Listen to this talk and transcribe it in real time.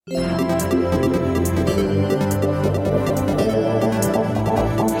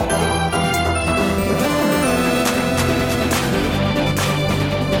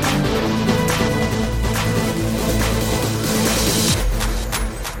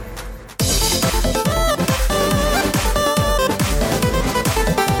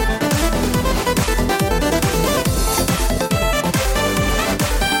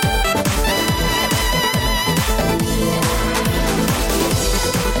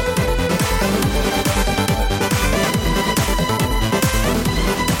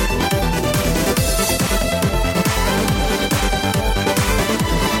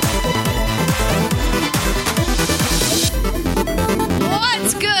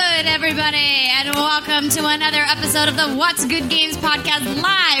To another episode of the What's Good Games podcast,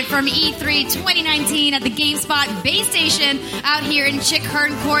 live from E3 2019 at the GameSpot base station out here in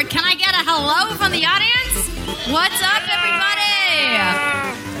Chick-Hearn Court. Can I get a hello from the audience? What's up,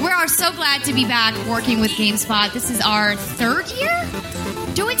 everybody? We are so glad to be back working with GameSpot. This is our third year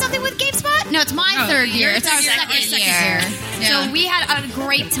doing something with GameSpot? No, it's my third year. It's our second year. Yeah. So we had a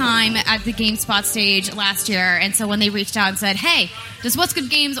great time at the GameSpot stage last year, and so when they reached out and said, hey, does What's Good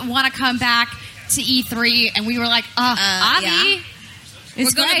Games want to come back to E3, and we were like, Avi, yeah.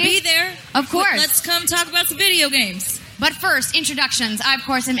 We're going to be there. Of course. Let's come talk about some video games. But first, introductions. I, of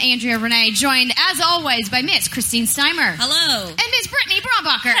course, am Andrea Renee, joined, as always, by Miss Christine Steimer. Hello. And Miss Brittany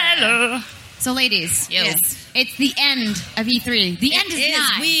Brombacher. Hello. So, ladies, yes. It's the end of E3. The end is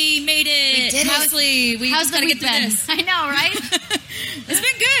nigh. We made it. We did it. How's the week been? I know, right? It's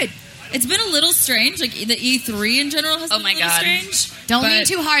been good. It's been a little strange. Like, the E3 in general has been a little strange. Don't lean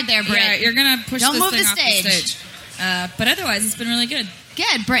too hard there, Britt. Yeah, you're going to push Don't this move thing the off the stage. But otherwise, it's been really good.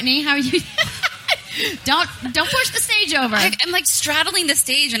 Good. Brittany, how are you? Don't push the stage over. I'm like straddling the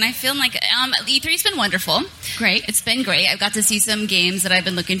stage, and I feel like E3's been wonderful. Great. It's been great. I've got to see some games that I've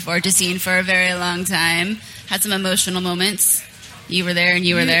been looking forward to seeing for a very long time. Had some emotional moments. You were there, and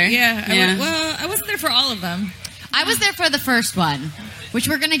you were there. Yeah. I wasn't there for all of them. I was there for the first one, which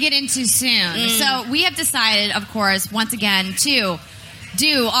we're going to get into soon. So we have decided, of course, once again, to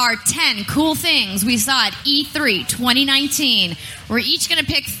do our 10 cool things we saw at E3 2019. We're each going to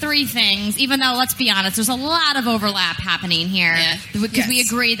pick 3 things, even though, let's be honest, there's a lot of overlap happening here. Because we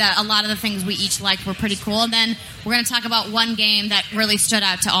agree that a lot of the things we each liked were pretty cool. And then we're going to talk about one game that really stood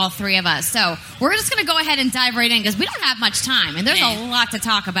out to all 3 of us. So we're just going to go ahead and dive right in because we don't have much time. And there's a lot to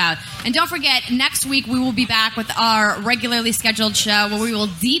talk about. And don't forget, next week we will be back with our regularly scheduled show where we will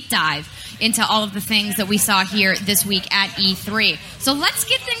deep dive into all of the things that we saw here this week at E3. So let's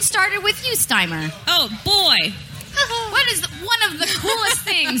get things started with you, Steimer. Oh, boy. What is one of the coolest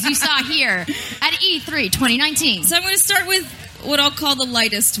things you saw here at E3 2019? So I'm going to start with what I'll call the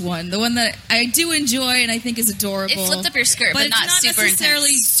lightest one, the one that I do enjoy and I think is adorable. It flipped up your skirt, but it's not super necessarily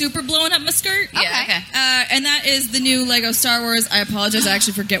intense. super blowing up my skirt. Yeah, okay. And that is the new Lego Star Wars. I apologize, I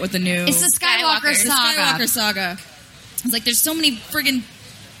actually forget what the new... It's the Skywalker Saga. The Skywalker Saga. It's like there's so many friggin'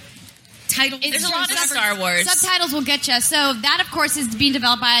 titles. There's a lot of Star Wars. Subtitles will get you. So that, of course, is being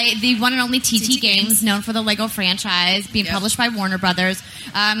developed by the one and only TT Games, known for the Lego franchise, being published by Warner Brothers.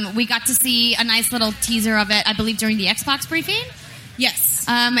 We got to see a nice little teaser of it, I believe, during the Xbox briefing. Yes.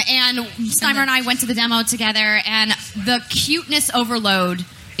 And Steimer and I went to the demo together, and the cuteness overload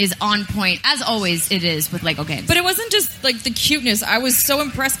is on point, as always it is with Lego games. But it wasn't just like the cuteness. I was so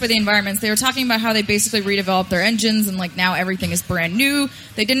impressed by the environments. They were talking about how they basically redeveloped their engines and like now everything is brand new.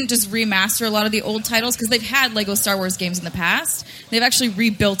 They didn't just remaster a lot of the old titles because they've had Lego Star Wars games in the past. They've actually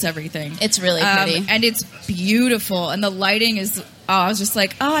rebuilt everything. It's really pretty. And it's beautiful. And the lighting is... I was just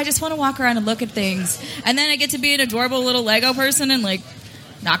like, I just want to walk around and look at things. And then I get to be an adorable little Lego person and like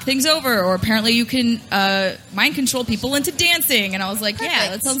knock things over, or apparently you can mind control people into dancing. And I was like, Perfect. yeah,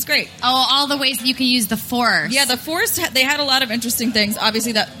 that sounds great. Oh, all the ways that you can use the Force. Yeah, the Force, they had a lot of interesting things.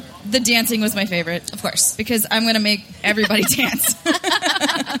 Obviously, the dancing was my favorite. Of course. Because I'm going to make everybody dance.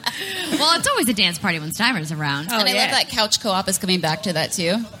 Well, it's always a dance party when Steimer's around. And I love that couch co-op is coming back to that,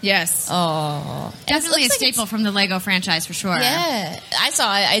 too. Yes. Oh. Definitely a staple from the Lego franchise, for sure. Yeah. I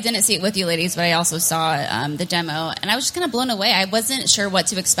saw it. I didn't see it with you ladies, but I also saw the demo, and I was just kind of blown away. I wasn't sure what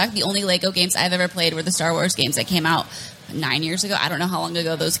to expect. The only Lego games I've ever played were the Star Wars games that came out 9 years ago. I don't know how long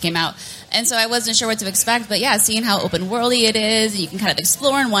ago those came out. And so I wasn't sure what to expect. But yeah, seeing how open worldy it is, and you can kind of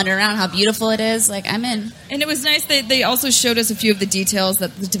explore and wander around how beautiful it is, like, I'm in. And it was nice that they also showed us a few of the details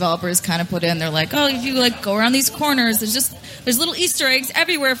that the developers kind of put in. They're like, oh, if you like go around these corners, there's little Easter eggs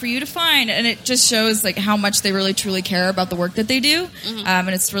everywhere for you to find. And it just shows like how much they really truly care about the work that they do. Mm-hmm. And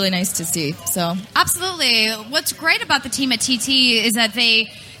it's really nice to see. So absolutely. What's great about the team at TT is that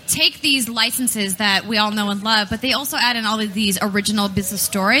they take these licenses that we all know and love, but they also add in all of these original business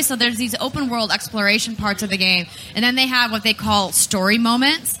stories. So there's these open world exploration parts of the game, and then they have what they call story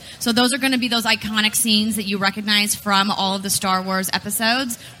moments. So those are going to be those iconic scenes that you recognize from all of the Star Wars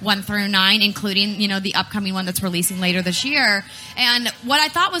episodes 1 through 9, including, the upcoming one that's releasing later this year. And what I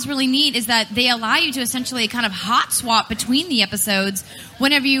thought was really neat is that they allow you to essentially kind of hot swap between the episodes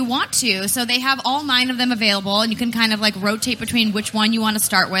whenever you want to. So they have all 9 of them available, and you can kind of like rotate between which one you want to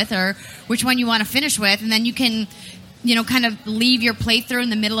start with or which one you want to finish with, and then you can kind of leave your playthrough in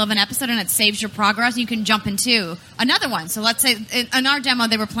the middle of an episode and it saves your progress and you can jump into another one. So let's say in our demo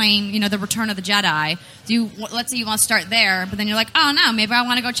they were playing, the Return of the Jedi. Let's say you want to start there, but then you're like, oh no, maybe I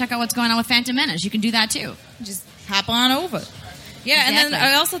want to go check out what's going on with Phantom Menace. You can do that too. Just hop on over. Yeah, exactly. And then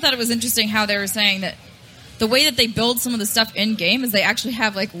I also thought it was interesting how they were saying that the way that they build some of the stuff in-game is they actually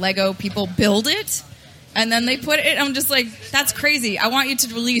have like Lego people build it. And then they put it, I'm just like, that's crazy. I want you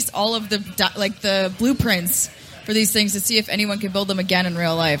to release all of the blueprints for these things to see if anyone can build them again in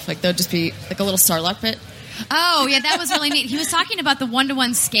real life. Like, they'll just be like a little Starlock pit. Oh, yeah, that was really neat. He was talking about the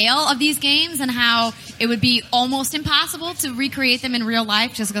 1-to-1 scale of these games and how it would be almost impossible to recreate them in real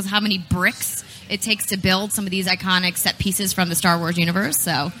life just because how many bricks it takes to build some of these iconic set pieces from the Star Wars universe.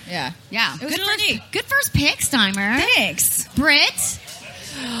 So, yeah. It was really neat. Good first pick, Steimer. Thanks. Britt?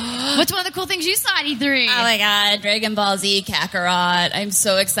 What's one of the cool things you saw at E3? Oh my god, Dragon Ball Z Kakarot. I'm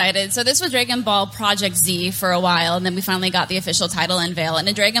so excited. So this was Dragon Ball Project Z for a while, and then we finally got the official title unveil. And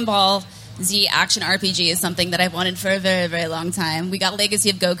a Dragon Ball Z action RPG is something that I've wanted for a very, very long time. We got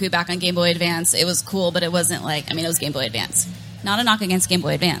Legacy of Goku back on Game Boy Advance. It was cool, but it wasn't it was Game Boy Advance. Not a knock against Game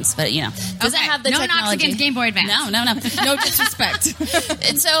Boy Advance, but doesn't have the no technology. knocks against Game Boy Advance. No. No disrespect.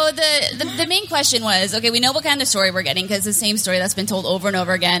 And so the main question was, okay, we know what kind of story we're getting because it's the same story that's been told over and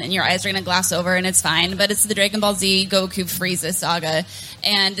over again, and your eyes are going to glass over, and it's fine. But it's the Dragon Ball Z Goku Frieza saga,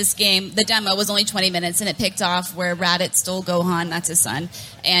 and this game, the demo was only 20 minutes, and it picked off where Raditz stole Gohan, that's his son,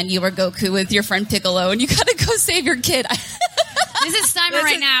 and you were Goku with your friend Piccolo, and you got to go save your kid. This is Steimer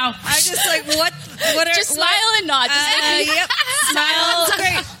right now. I'm just like, what are... Just smile and nod. Yep. Smile.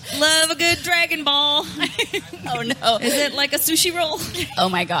 Great. Love a good Dragon Ball. Oh, no. Is it like a sushi roll? Oh,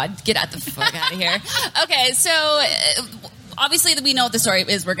 my God. Get out the fuck out of here. Okay, so obviously we know what the story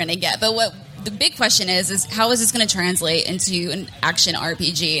is we're going to get, but what the big question is how is this going to translate into an action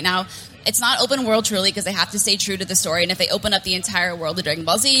RPG? Now, it's not open world truly because they have to stay true to the story, and if they open up the entire world of Dragon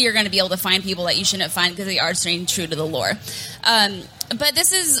Ball Z, you're going to be able to find people that you shouldn't find because they are staying true to the lore. But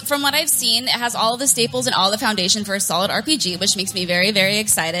this is, from what I've seen, it has all the staples and all the foundation for a solid RPG, which makes me very, very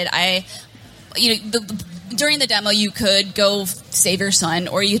excited. During the demo, you could go save your son,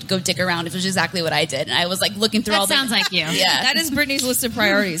 or you could go dick around, which is exactly what I did. And I was like looking through all the... That sounds like you. Yeah. That is Brittany's list of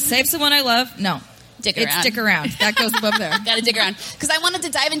priorities. Save someone I love? No. Dick around. Dick around. That goes above there. Gotta dig around. Because I wanted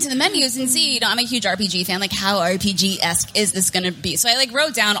to dive into the menus and see, I'm a huge RPG fan, like how RPG-esque is this going to be? So I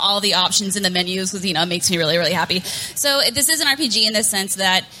wrote down all the options in the menus because, it makes me really, really happy. So this is an RPG in the sense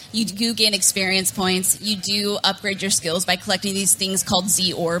that you do gain experience points. You do upgrade your skills by collecting these things called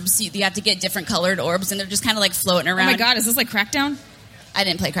Z orbs. You have to get different colored orbs, and they're just kind of floating around. Oh my god, is this like Crackdown? I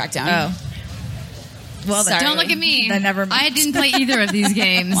didn't play Crackdown. Oh. Well, sorry. Don't look at me. Then never mind. I didn't play either of these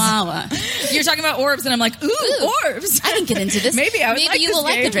games. Wow. You're talking about orbs, and I'm like, ooh, orbs. I can get into this. Maybe I would like you this will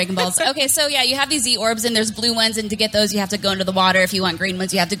like game. the Dragon Balls. Okay, so yeah, you have these Z orbs, and there's blue ones, and to get those, you have to go into the water. If you want green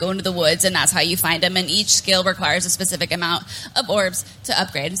ones, you have to go into the woods, and that's how you find them. And each skill requires a specific amount of orbs to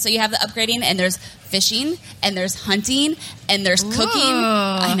upgrade. So you have the upgrading, and there's fishing, and there's hunting, and there's cooking.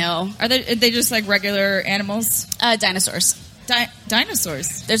 I know. Are they just like regular animals? Dinosaurs.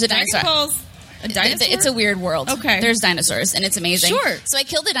 Dinosaurs. There's a dinosaur. Dragon Balls. A dinosaur? It's a weird world. Okay. There's dinosaurs, and it's amazing. Sure. So I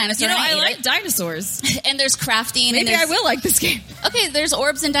killed a dinosaur. You know, and I ate like it. dinosaurs. And there's crafting. Maybe and I will like this game. Okay, there's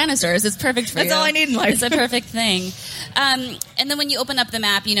orbs and dinosaurs. It's perfect for you. That's all I need in life. It's a perfect thing. And then when you open up the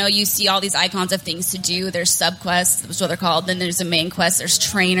map, you see all these icons of things to do. There's subquests, that's what they're called. Then there's a main quest. There's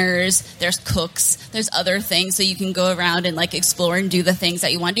trainers. There's cooks. There's other things. So you can go around and explore and do the things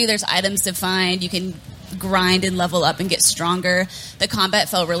that you want to do. There's items to find. You can grind and level up and get stronger. The combat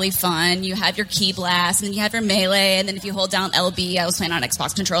felt really fun. You have your ki blast, and then you have your melee, and then if you hold down LB, I was playing on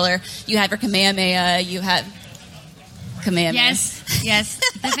Xbox controller, you have your Kamehameha, you have Kamehameha. Yes.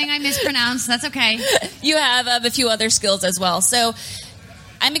 The thing I mispronounced, that's okay. You have a few other skills as well. So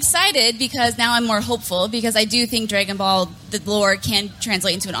I'm excited because now I'm more hopeful because I do think Dragon Ball, the lore, can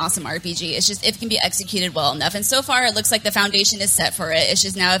translate into an awesome RPG. It's just if it can be executed well enough. And so far, it looks like the foundation is set for it. It's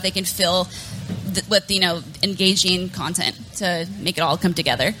just now if they can fill with engaging content to make it all come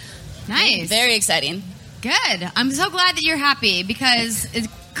together. Nice. Very exciting. Good. I'm so glad that you're happy because it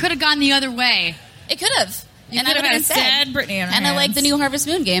could have gone the other way. It could have. and I would have been sad. Brittany on her and hands. I like the new Harvest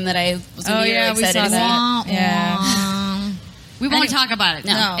Moon game that I was immediately we excited saw to see. that. Yeah. We won't talk about it.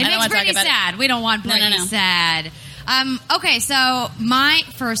 No, it I don't makes wanna talk Brittany about it. sad. We don't want Brittany No. sad. Okay, so my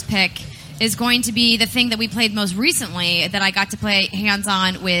first pick is going to be the thing that we played most recently that I got to play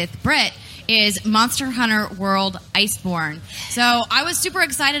hands-on with Britt is Monster Hunter World Iceborne. So I was super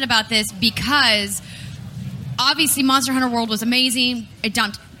excited about this because obviously Monster Hunter World was amazing. It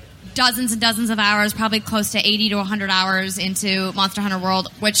dumped dozens and dozens of hours, probably close to 80 to 100 hours into Monster Hunter World,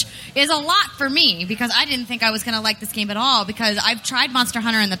 which is a lot for me because I didn't think I was going to like this game at all because I've tried Monster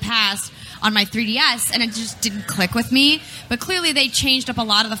Hunter in the past on my 3DS and it just didn't click with me. But clearly they changed up a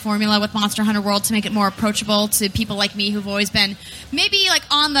lot of the formula with Monster Hunter World to make it more approachable to people like me who've always been maybe like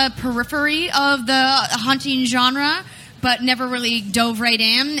on the periphery of the hunting genre, but never really dove right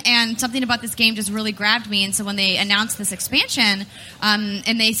in. And something about this game just really grabbed me. And so when they announced this expansion,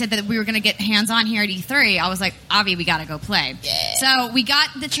 and they said that we were going to get hands-on here at E3, I was like, Avi, we got to go play. Yeah. So we got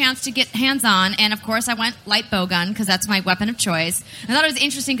the chance to get hands-on, and of course I went light bowgun because that's my weapon of choice. I thought it was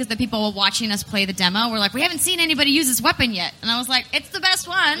interesting because the people watching us play the demo were like, we haven't seen anybody use this weapon yet. And I was like, it's the best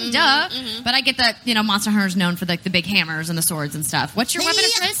one, duh. But I get that, Monster Hunter's known for the big hammers and the swords and stuff. What's your weapon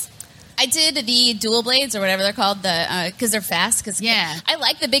of choice? I did the dual blades or whatever they're called, because they're fast. Cause Yeah. I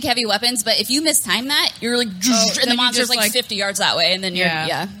like the big heavy weapons, but if you mistime that, you're like, then and the you monster's just, like 50 yards that way, and then you're,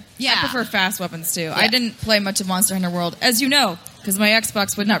 Yeah. Yeah. I prefer fast weapons too. I didn't play much of Monster Hunter World, as you know, because my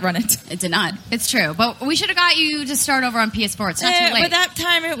Xbox would not run it. It did not. It's true, but we should have got you to start over on PS4. It's not too late. But that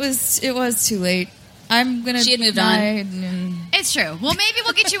time it was too late. I'm gonna. She had moved on. It's true. Well, maybe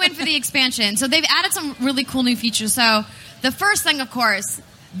we'll get you in for the expansion. So they've added some really cool new features. So the first thing, of course,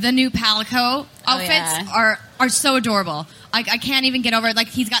 the new Palico outfits are so adorable. I can't even get over it. Like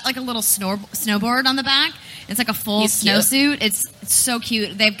he's got like a little snowboard on the back. It's like a full snowsuit. It's so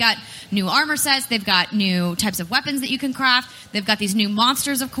cute. They've got new armor sets. They've got new types of weapons that you can craft. They've got these new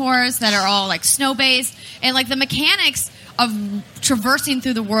monsters, of course, that are all like snow based, and like the mechanics of traversing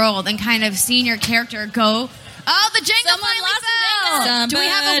through the world and kind of seeing your character go. Oh, the Jenga Someone finally lost fell. the Jenga. Do we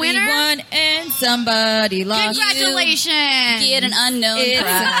have a winner? Won and somebody lost. Congratulations! Get an unknown It's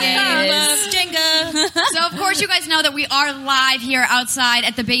prize. a game of Jenga. So, of course, you guys know that we are live here outside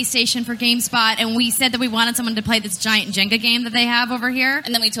at the base station for GameSpot, and we said that we wanted someone to play this giant Jenga game that they have over here.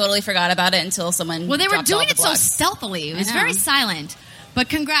 And then we totally forgot about it until someone. Well, they were dropped doing all the it so blocks. stealthily. It was I know. very silent. But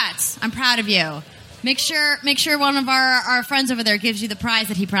congrats. I'm proud of you. Make sure one of our friends over there gives you the prize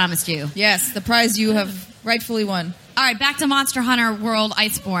that he promised you. Yes, the prize you have rightfully won. All right, back to Monster Hunter World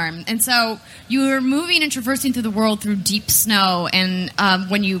Iceborne. And so you're moving and traversing through the world through deep snow, and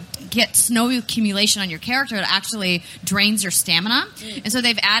when you get snow accumulation on your character, it actually drains your stamina. And so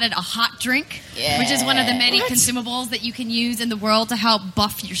they've added a hot drink, which is one of the many consumables that you can use in the world to help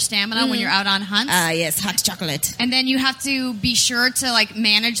buff your stamina when you're out on hunts. Yes, hot chocolate. And then you have to be sure to like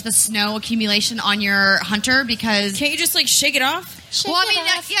manage the snow accumulation on your hunter because Can't you just like shake it off? well, I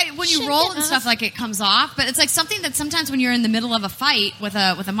mean, when you roll and stuff, like it comes off, but it's like something that sometimes when you're in the middle of a fight with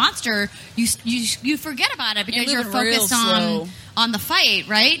a monster, you forget about it because you're moving real focused slow. on the fight,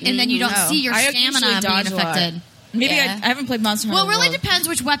 right? And then you don't see your I stamina usually dodge being a lot. affected. Maybe Yeah. I haven't played Monster Hunter. Well, it really World. depends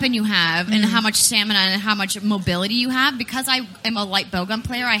which weapon you have and how much stamina and how much mobility you have. Because I am a light bowgun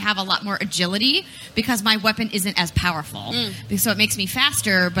player, I have a lot more agility because my weapon isn't as powerful. So it makes me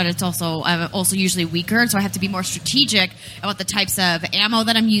faster, but it's also usually weaker. So I have to be more strategic about the types of ammo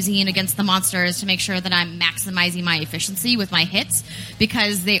that I'm using against the monsters to make sure that I'm maximizing my efficiency with my hits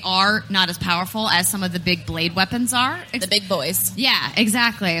because they are not as powerful as some of the big blade weapons are. The big boys. Yeah,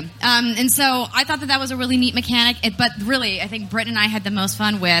 exactly. And so I thought that was a really neat mechanic. But really, I think Britt and I had the most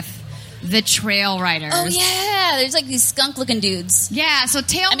fun with the Trail Riders. Oh yeah, there's like these skunk-looking dudes. Yeah, so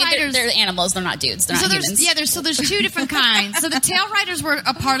Tail I mean, Riders... they're animals. They're not dudes. They're not humans. there's two different kinds. So the Tail Riders were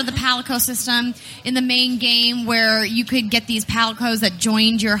a part of the Palico system in the main game where you could get these Palicos that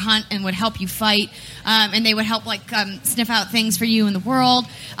joined your hunt and would help you fight, and they would help sniff out things for you in the world.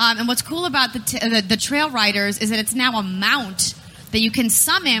 And what's cool about the Trail Riders is that it's now a mount that you can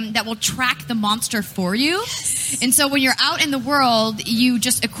summon that will track the monster for you. Yes. And so when you're out in the world, you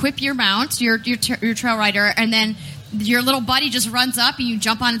just equip your mount, your Trail Rider, and then your little buddy just runs up and you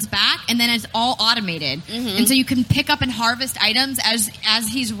jump on its back, and then it's all automated. And so you can pick up and harvest items as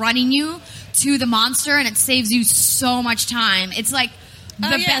he's running you to the monster, and it saves you so much time. It's like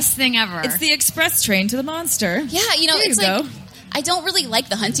the best thing ever. It's the express train to the monster. Yeah, There it's you like go. I don't really like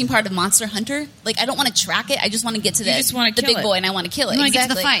the hunting part of Monster Hunter. Like, I don't want to track it. I just want to get to You just wanna the kill big it. boy, and I want to kill it. You wanna get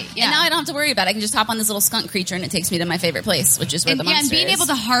to exactly. the fight, yeah. And now I don't have to worry about it. I can just hop on this little skunk creature, and it takes me to my favorite place, which is where the monster and being is. able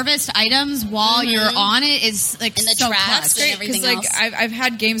to harvest items while you're on it is like And the so traps clutch. and everything like else. I've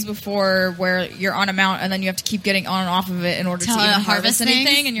had games before where you're on a mount and then you have to keep getting on and off of it in order to To even harvest harvest things?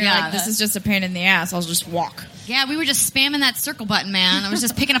 anything, and you're Yeah. like, this is just a pain in the ass. I'll just walk. Yeah, we were just spamming that circle button, man. I was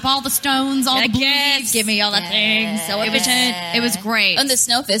just picking up all the stones, all the blues. Give me all the things. So efficient. It was great. And the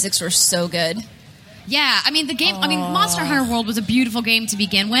snow physics were so good. Yeah, I mean the game. I mean, Monster Hunter World was a beautiful game to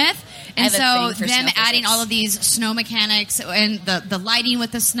begin with, I and have a so thing for them snow adding physics. all of these snow mechanics and the lighting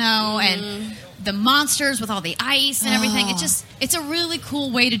with the snow and the monsters with all the ice and everything. It's a really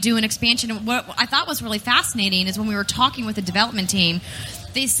cool way to do an expansion. And what I thought was really fascinating is when we were talking with the development team,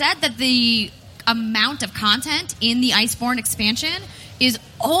 they said that the amount of content in the Iceborne expansion is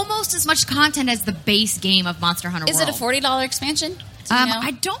almost as much content as the base game of Monster Hunter Is World. it a $40 expansion? Do you know? I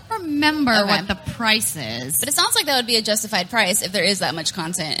don't remember Okay. what the price is. But it sounds like that would be a justified price if there is that much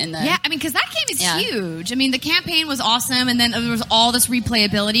content in the. Yeah, I mean, because that game is Yeah. huge. I mean, the campaign was awesome, and then there was all this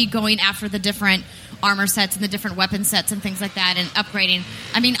replayability going after the different armor sets and the different weapon sets and things like that, and upgrading.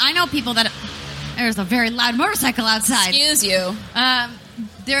 I mean, I know people that there's a very loud motorcycle outside. Excuse you.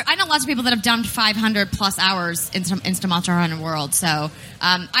 I know lots of people that have dumped 500 plus hours into Monster Hunter World, so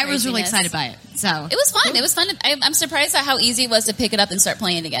I was really Craziness. excited by it. So It was fun. It was fun. I'm surprised at how easy it was to pick it up and start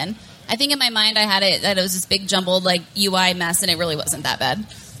playing again. I think in my mind I had it that it was this big jumbled like UI mess, and it really wasn't that bad.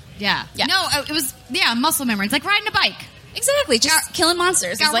 yeah, Yeah. no, it was muscle memory. It's like riding a bike. Exactly, just killing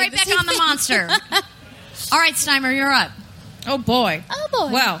monsters. Got It's like right the back same on the thing. monster. All right, Steimer, you're up. Oh boy. Oh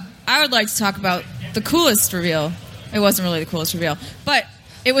boy. Well, I would like to talk about the coolest reveal. It wasn't really the coolest reveal, but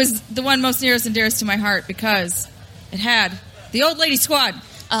it was the one most nearest and dearest to my heart because it had the old lady squad,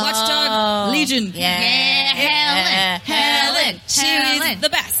 Watchdog Legion. Helen. She is the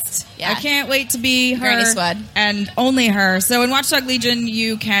best. Yeah. I can't wait to be her Granny Squad. and only her. So in Watchdog Legion,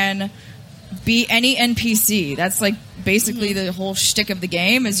 you can be any NPC. That's like basically the whole shtick of the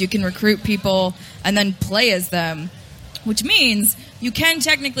game is you can recruit people and then play as them, which means you can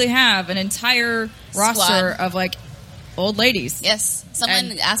technically have an entire roster of like old ladies. Yes.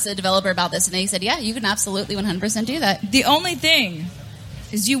 Someone And- asked the developer about this, and they said, "Yeah, you can absolutely 100% do that." The only thing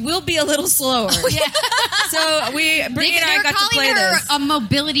is you will be a little slower. So Brittany and I They're got to calling play her this. a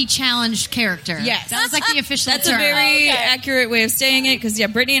mobility challenged character. Yes. that was like the official That's a term. very Okay. accurate way of saying it because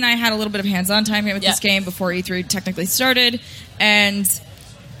Brittany and I had a little bit of hands-on time with this Yeah. game before E3 technically started, and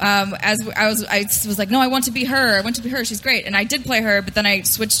as I was like, no, I want to be her. I want to be her. She's great, and I did play her, but then I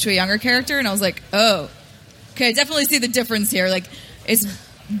switched to a younger character, and I was like, oh, okay, I definitely see the difference here. Like, it's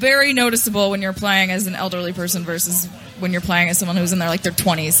very noticeable when you're playing as an elderly person versus when you're playing as someone who's in their like their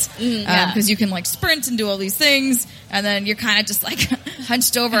 20s, because you can like sprint and do all these things, and then you're kind of just like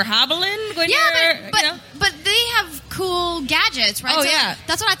hunched over, hobbling. When Yeah, you're, but you know? but they have cool gadgets, right? Oh, So yeah.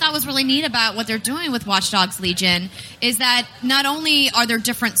 that's what I thought was really neat about what they're doing with Watch Dogs Legion is that not only are there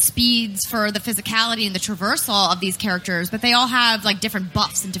different speeds for the physicality and the traversal of these characters, but they all have like different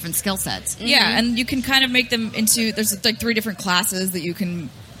buffs and different skill sets. Yeah, and you can kind of make them into. There's like 3 different classes that you can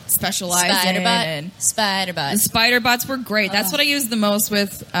specialize in. Spider-Bot. And Spider-Bot. the spider bots were great. That's what I used the most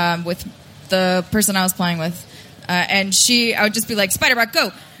with the person I was playing with, and I would just be like, "Spider-Bot,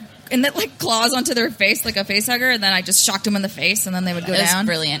 go!" And that like claws onto their face like a face hugger, and then I just shocked them in the face, and then they would go It was down.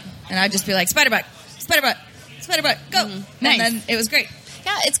 brilliant. And I'd just be like, "Spider-Bot, Spider-Bot, Spider-Bot, go!" Nice. And then it was great.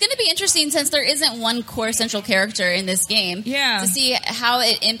 Yeah, it's going to be interesting since there isn't one core central character in this game. Yeah. To see how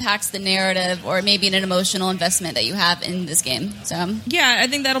it impacts the narrative or maybe an emotional investment that you have in this game. So, Yeah, I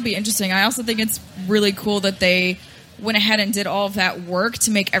think that'll be interesting. I also think it's really cool that they went ahead and did all of that work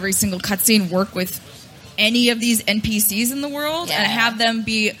to make every single cutscene work with any of these NPCs in the world Yeah. and have them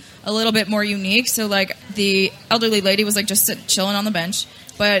be a little bit more unique. So, like, the elderly lady was, like, just chilling on the bench,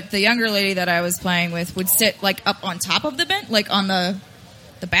 but the younger lady that I was playing with would sit, like, up on top of the bench, like, on the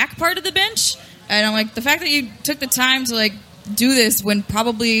back part of the bench. And I'm like, the fact that you took the time to, like, do this when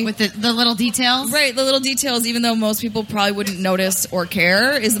probably... With the little details. Right, the little details, even though most people probably wouldn't notice or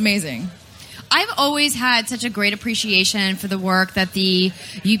care, is amazing. I've always had such a great appreciation for the work that the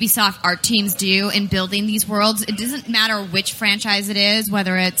Ubisoft art teams do in building these worlds. It doesn't matter which franchise it is,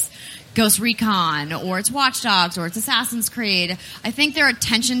 whether it's Ghost Recon or it's Watch Dogs or it's Assassin's Creed. I think their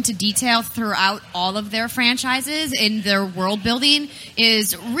attention to detail throughout all of their franchises in their world building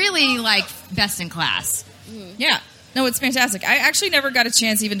is really like best in class. Yeah. No, it's fantastic. I actually never got a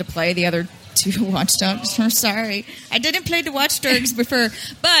chance even to play the other 2 Watch Dogs. I'm sorry. I didn't play the Watch Dogs before,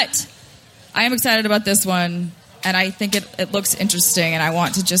 but I am excited about this one, and I think it looks interesting, and I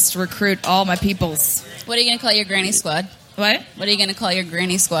want to just recruit all my peoples. what are you going to call your granny squad? What? What are you going to call your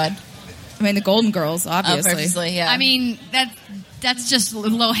granny squad? I mean, the Golden Girls, Oh, obviously. purposely, yeah. I mean, that's just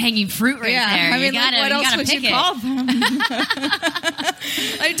low hanging fruit right there. I mean, you gotta, what else would pick you it. call them?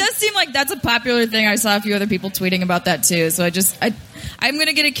 It does seem like that's a popular thing. I saw a few other people tweeting about that too. So I'm going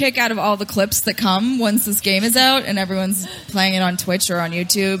to get a kick out of all the clips that come once this game is out and everyone's playing it on Twitch or on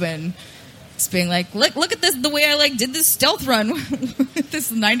YouTube and just being like, look at this, the way I did this stealth run with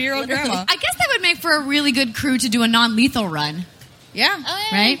this 90-year-old grandma. I guess that would make for a really good crew to do a non-lethal run, Yeah. Oh,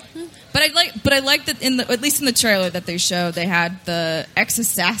 yeah. right? But I like that at least in the trailer that they showed, they had the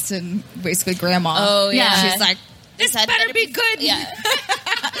ex-assassin, basically grandma. Oh, yeah. She's like, this had better be good. Yeah.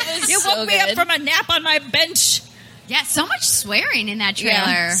 It was You so woke me up good. from a nap on my bench. Yeah, so much swearing in that trailer.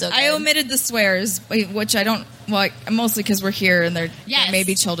 Yeah. So I good. omitted the swears, which I don't. Well, mostly because we're here and there Yes. may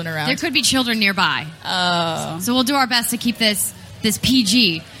be children around. There could be children nearby. Oh. So we'll do our best to keep this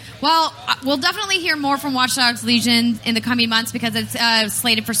PG. Well, we'll definitely hear more from Watch Dogs Legion in the coming months because it's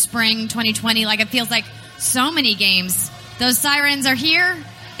slated for spring 2020. Like, it feels like so many games. Those sirens are here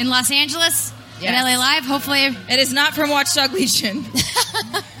in Los Angeles Yes. at LA Live. Hopefully, It is not from Watchdog Legion,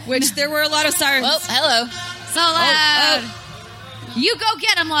 which there were a lot of sirens. Well, hello. so loud. oh. You go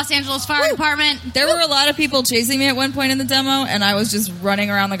get them, Los Angeles Fire Department. There were a lot of people chasing me at one point in the demo, and I was just running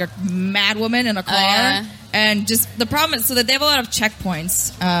around like a mad woman in a car. yeah. And just the problem is, so that they have a lot of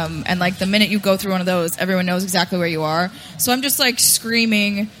checkpoints, and like the minute you go through one of those, everyone knows exactly where you are. So I'm just like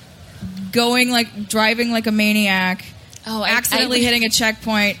screaming, driving like a maniac. Oh, Accidentally hitting a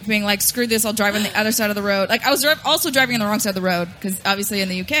checkpoint, being like, "Screw this! I'll drive on the other side of the road." Like I was also driving on the wrong side of the road because obviously in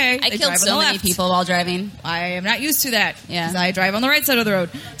the UK I they killed drive on so the many left. people while driving. I am not used to that. Yeah. 'Cause I drive on the right side of the road.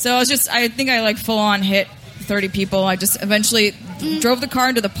 So I think I like full on hit 30 people. I just eventually drove the car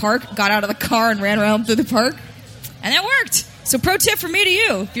into the park, got out of the car and ran around through the park. And that worked. So pro tip from me to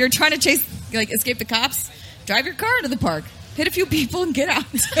you. If you're trying to escape the cops, drive your car into the park. Hit a few people and get out.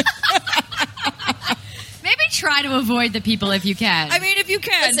 Maybe try to avoid the people if you can. I mean, if you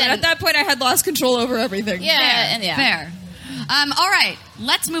can. Listen. But at that point, I had lost control over everything. Yeah, Fair. and yeah. Fair. All right,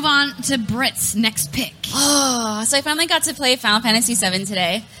 let's move on to Britt's next pick. Oh, so I finally got to play Final Fantasy VII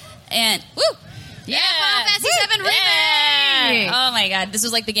today, and woo! Yeah, Final Fantasy VII Remake! Yeah. Oh my god, this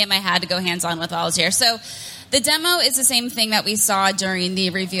was like the game I had to go hands on with while I was here. So the demo is the same thing that we saw during the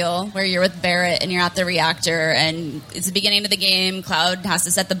reveal, where you're with Barrett and you're at the reactor, and it's the beginning of the game. Cloud has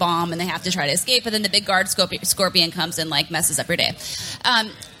to set the bomb, and they have to try to escape, but then the big guard Scorpion comes and like messes up your day.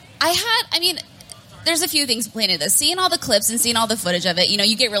 There's a few things playing into this. Seeing all the clips and seeing all the footage of it,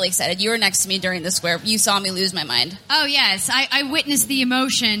 you get really excited. You were next to me during the Square. You saw me lose my mind. Oh, yes. I witnessed the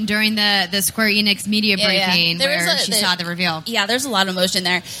emotion during the Square Enix media Yeah, yeah. briefing There where was she saw the reveal. Yeah, there's a lot of emotion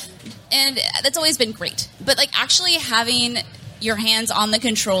there. And that's always been great. But like actually having your hands on the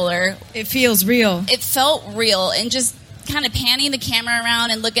controller, It feels real. it felt real, and just kind of panning the camera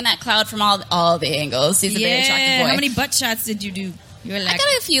around and looking at Cloud from all the angles. He's a very attractive boy. How many butt shots did you do? You were I like, got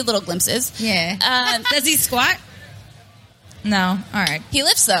a few little glimpses. yeah. Does he squat? No. All right. He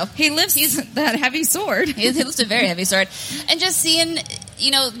lifts though. He lifts that heavy sword. He lifts a very heavy sword. And just seeing,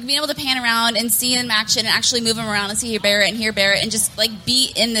 being able to pan around and see him in action and actually move him around and see Barrett and just like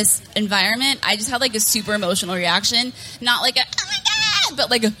be in this environment, I just had like a super emotional reaction. Not like a, oh my God, but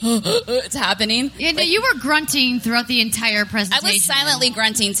like a, it's happening. Yeah, no, Like, you were grunting throughout the entire I presentation. was silently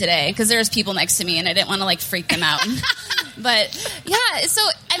grunting today because there was people next to me and I didn't want to like freak them out. But yeah, so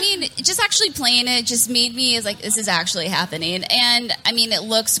I mean, just actually playing it just made me like, this is actually happening. And I mean, it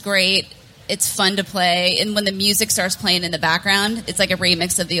looks great. It's fun to play. And when the music starts playing in the background, it's like a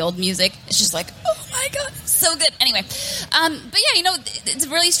remix of the old music. It's just like, oh my God, it's so good. Anyway, but yeah, it's a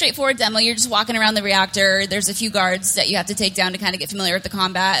really straightforward demo. You're just walking around the reactor. There's a few guards that you have to take down to kind of get familiar with the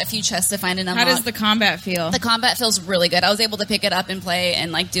combat, a few chests to find and unlock. How does the combat feel? The combat feels really good. I was able to pick it up and play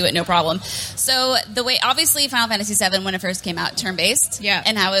and like do it no problem. So the way, obviously, Final Fantasy VII when it first came out, turn-based. Yeah.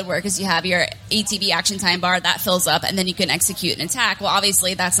 And how it would work is you have your ATB action time bar that fills up, and then you can execute an attack. Well,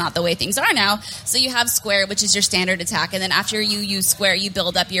 obviously, that's not the way things are now. So you have square, which is your standard attack, and then after you use square, you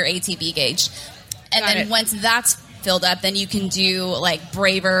build up your ATB gauge. And Got then it. once that's filled up, then you can do like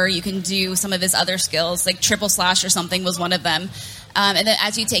Braver, you can do some of his other skills, like Triple Slash or something was one of them. And then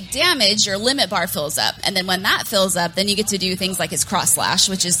as you take damage, your limit bar fills up. And then when that fills up, then you get to do things like his Cross Slash,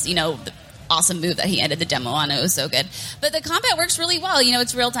 which is, the awesome move that he ended the demo on. It was so good. But the combat works really well.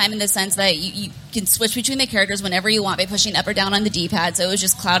 It's real time in the sense that you can switch between the characters whenever you want by pushing up or down on the D-pad. So it was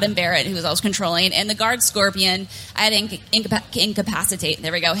just Cloud and Barrett who was always controlling. And the guard Scorpion, I had to incapacitate,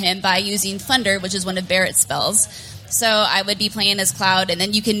 there we go, him by using Thunder, which is one of Barrett's spells. So I would be playing as Cloud, and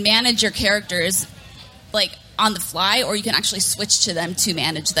then you can manage your characters like on the fly, or you can actually switch to them to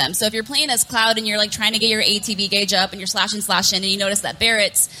manage them. So if you're playing as Cloud and you're like trying to get your ATB gauge up and you're slashing, and you notice that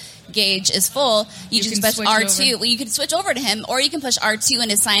Barrett's gauge is full, you just push R2. Well, you can switch over to him, or you can push R2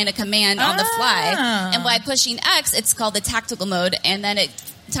 and assign a command on the fly. And by pushing X, it's called the tactical mode, and then it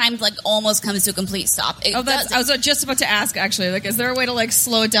times like almost comes to a complete stop. I was just about to ask, actually, like, is there a way to like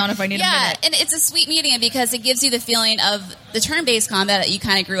slow it down if I need a minute? Yeah, and it's a sweet medium because it gives you the feeling of the turn-based combat that you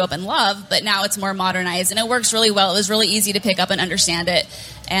kind of grew up and love, but now it's more modernized, and it works really well. It was really easy to pick up and understand it,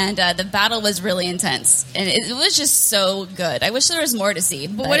 and the battle was really intense, and it was just so good. I wish there was more to see.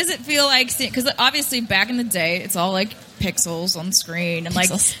 But what does it feel like? Because obviously back in the day, it's all like pixels on screen, and like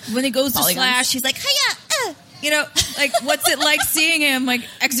when he goes to slash, he's like, hiya! You know, like, what's it like seeing him, like,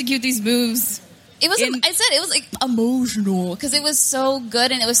 execute these moves? It was, it was, like, emotional, because it was so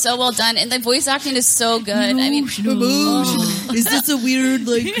good, and it was so well done, and the voice acting is so good. Emotional. Is this a weird,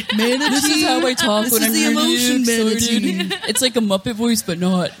 like, manatee? This is how I talk this when I'm the emotion manatee. It's like a Muppet voice, but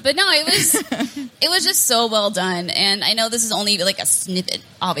not. But no, it was just so well done, and I know this is only, like, a snippet,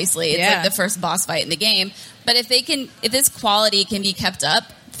 obviously. It's, like, the first boss fight in the game, but if this quality can be kept up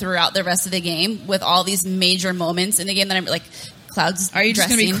throughout the rest of the game with all these major moments in the game that I'm like, Cloud's Are you just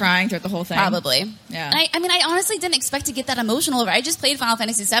going to be crying throughout the whole thing? Probably. Yeah. And I honestly didn't expect to get that emotional over. I just played Final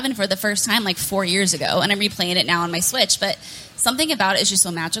Fantasy VII for the first time like 4 years ago, and I'm replaying it now on my Switch, but something about it is just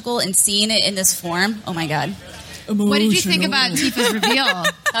so magical, and seeing it in this form, oh my god. Emotional. What did you think about Tifa's reveal?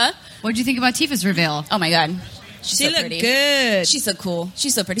 Huh? What did you think about Tifa's reveal? Oh my god. She looked pretty. good. She's so cool.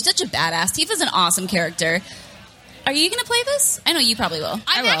 She's so pretty. Such a badass. Tifa's an awesome character. Are you going to play this? I know you probably will.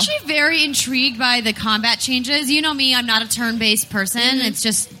 I'm actually very intrigued by the combat changes. You know me, I'm not a turn-based person. Mm-hmm. It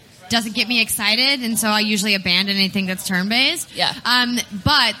just doesn't get me excited, and so I usually abandon anything that's turn-based. Yeah.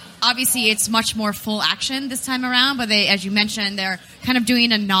 But obviously it's much more full action this time around, but they, as you mentioned, they're kind of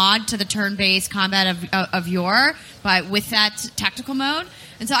doing a nod to the turn-based combat of yore, but with that tactical mode.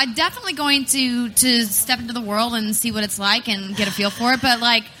 And so I'm definitely going to step into the world and see what it's like and get a feel for it, but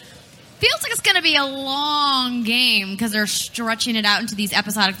like, feels like it's going to be a long game because they're stretching it out into these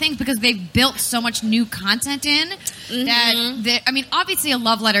episodic things because they've built so much new content in that, I mean, obviously a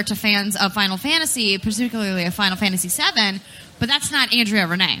love letter to fans of Final Fantasy, particularly of Final Fantasy VII, but that's not Andrea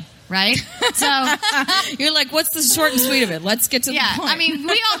Renee, right? So you're like, what's the short and sweet of it? Let's get to the point. I mean,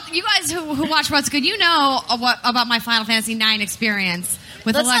 you guys who watch What's Good, you know about my Final Fantasy IX experience.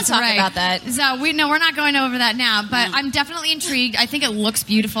 Let's not talk about that. So we're not going over that now, but I'm definitely intrigued. I think it looks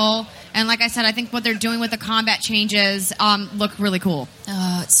beautiful. And like I said, I think what they're doing with the combat changes look really cool.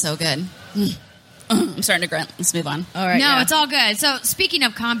 Oh, it's so good. I'm starting to grunt. Let's move on. All right. No, it's all good. So speaking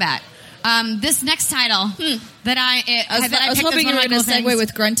of combat, this next title that I was hoping you were going to segue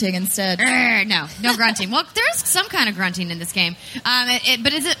with grunting instead. No grunting. Well, there's some kind of grunting in this game,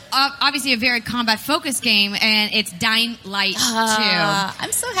 but it's obviously a very combat-focused game, and it's Dying Light 2.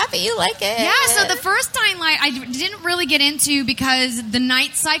 I'm so happy you like it. Yeah, so the first Dying Light I didn't really get into because the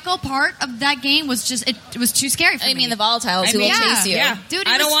night cycle part of that game was just, it was too scary for me. I mean, the volatiles who will chase you. Yeah. Dude,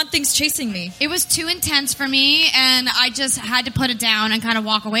 I don't want things chasing me. It was too intense for me, and I just had to put it down and kind of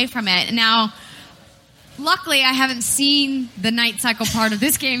walk away from it. Now, luckily, I haven't seen the night cycle part of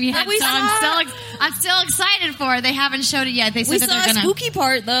this game yet, so I'm still excited for it. They haven't showed it yet. They said we that saw they're a gonna spooky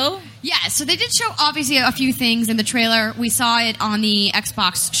part, though. Yeah, so they did show obviously a few things in the trailer. We saw it on the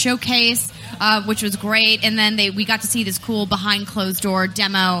Xbox showcase, which was great, and then we got to see this cool behind closed door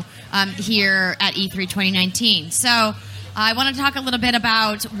demo here at E3 2019. So I want to talk a little bit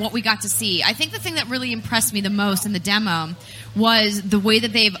about what we got to see. I think the thing that really impressed me the most in the demo was the way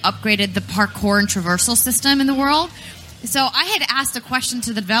that they've upgraded the parkour and traversal system in the world. So I had asked a question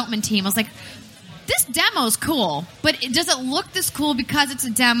to the development team. I was like, this demo's cool, but does it look this cool because it's a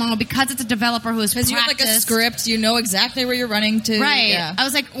demo, because it's a developer who has practiced? Because you have like a script, you know exactly where you're running to. Right. Yeah. I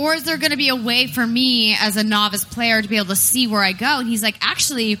was like, or is there going to be a way for me as a novice player to be able to see where I go? And he's like,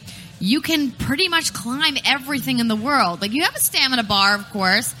 actually, you can pretty much climb everything in the world. Like, you have a stamina bar, of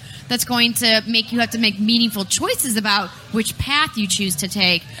course, that's going to make you have to make meaningful choices about which path you choose to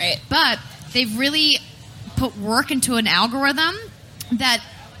take. Right. But they've really put work into an algorithm that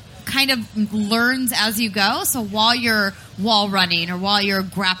kind of learns as you go. So while you're wall running or while you're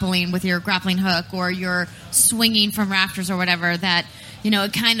grappling with your grappling hook or you're swinging from rafters or whatever, that, you know,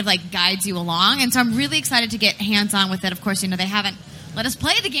 it kind of like guides you along. And so I'm really excited to get hands-on with it. Of course, you know, they haven't let us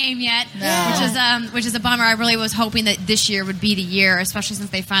play the game yet, which is a bummer. I really was hoping that this year would be the year, especially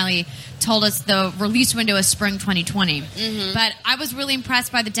since they finally told us the release window is spring 2020. But I was really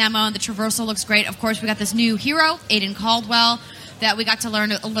impressed by the demo, and the traversal looks great. Of course, we got this new hero, Aiden Caldwell, that we got to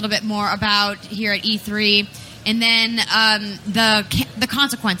learn a little bit more about here at E3. and then the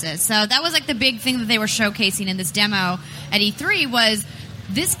consequences. So that was like the big thing that they were showcasing in this demo at E3 was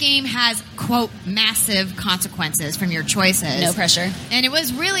this game has, quote, massive consequences from your choices. No pressure. And it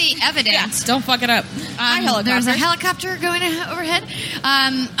was really evident. Yeah, don't fuck it up. Hi, helicopter. There's a helicopter going overhead.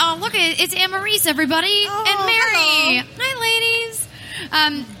 Oh, look, it's Anne-Maurice, everybody. Oh, and Mary. hello. Hi, ladies.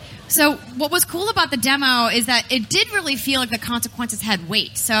 So what was cool about the demo is that it did really feel like the consequences had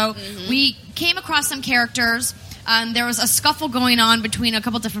weight. So we came across some characters. There was a scuffle going on between a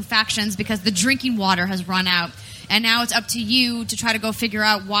couple different factions because the drinking water has run out. And now it's up to you to try to go figure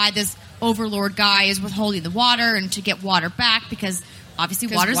out why this overlord guy is withholding the water and to get water back because obviously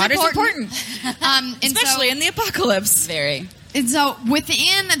water's important. Especially in the apocalypse. Very. And so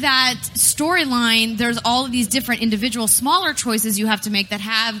within that storyline, there's all of these different individual smaller choices you have to make that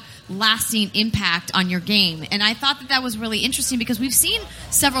have lasting impact on your game. And I thought that was really interesting because we've seen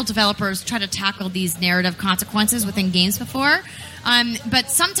several developers try to tackle these narrative consequences within games before. But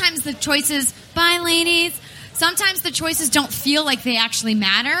sometimes the choices, bye ladies, sometimes the choices don't feel like they actually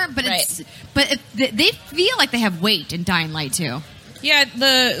matter, but they feel like they have weight in Dying Light 2. Yeah,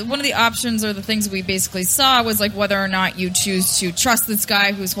 one of the options or the things we basically saw was like whether or not you choose to trust this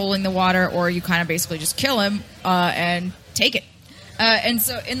guy who's holding the water, or you kind of basically just kill him and take it. And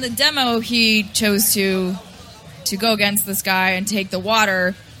so in the demo, he chose to go against this guy and take the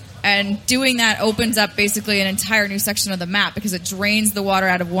water. And doing that opens up basically an entire new section of the map because it drains the water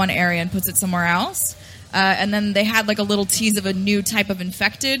out of one area and puts it somewhere else. And then they had like a little tease of a new type of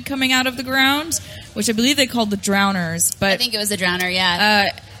infected coming out of the ground, which I believe they called the Drowners. But I think it was the Drowner,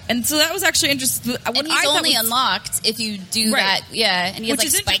 yeah. And so that was actually interesting. And he's only unlocked if you do that. Yeah, and he has which like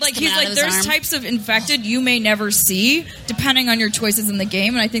is spikes like coming he's out like of his there's arm. types of infected you may never see depending on your choices in the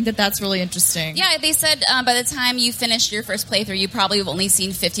game, and I think that's really interesting. Yeah, they said by the time you finished your first playthrough, you probably have only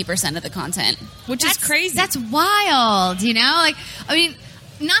seen 50% of the content, which is crazy. That's wild, you know? Like, I mean,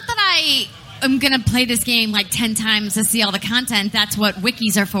 not that I'm going to play this game like 10 times to see all the content. That's what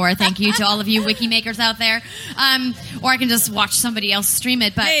wikis are for. Thank you to all of you wiki makers out there. Or I can just watch somebody else stream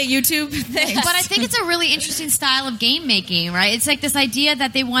it. But hey, YouTube, thanks. But I think it's a really interesting style of game making, right? It's like this idea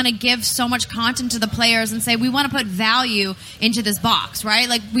that they want to give so much content to the players and say, we want to put value into this box, right?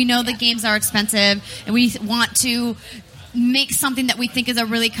 Like, we know that games are expensive and we want to make something that we think is a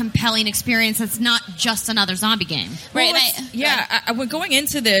really compelling experience that's not just another zombie game. Right. Well, going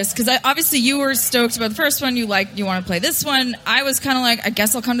into this, because obviously you were stoked about the first one, you want to play this one. I was kind of like, I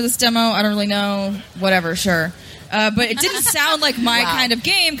guess I'll come to this demo. I don't really know. Whatever, sure. But it didn't sound like my kind of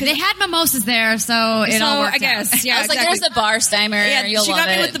game. They had mimosas there, so it all worked I guess. out. Yeah, I was exactly. like, there's the bar, Steimer. Yeah, You'll she love got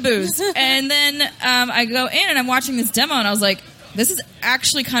me it. with the booze. And then I go in and I'm watching this demo and I was like, this is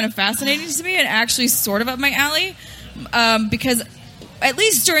actually kind of fascinating to me and actually sort of up my alley. Because at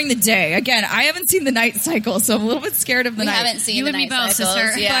least during the day, again, I haven't seen the night cycle, so I'm a little bit scared of the night. We haven't seen You the and me night both, cycles.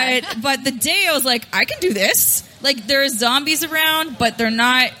 sister. Yeah. But the day I was like, I can do this. Like, there are zombies around, but they're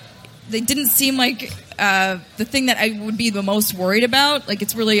not. They didn't seem like the thing that I would be the most worried about. Like,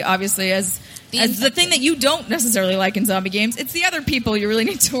 it's really obviously as the thing that you don't necessarily like in zombie games. It's the other people you really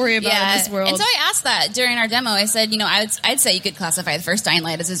need to worry about in this world. And so I asked that during our demo. I said, I'd say you could classify the first Dying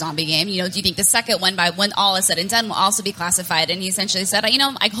Light as a zombie game. Do you think the second one, when all is said and done, will also be classified? And he essentially said,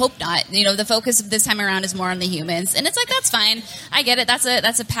 I hope not. The focus of this time around is more on the humans. And it's like, that's fine. I get it.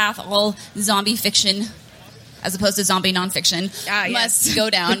 That's a path all zombie fiction, as opposed to zombie nonfiction, must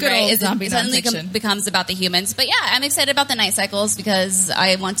go down, the good right? old zombie It suddenly nonfiction. becomes about the humans. But yeah, I'm excited about the night cycles because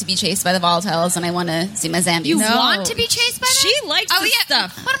I want to be chased by the volatiles and I want to see my zombies. You want to be chased by them? She likes this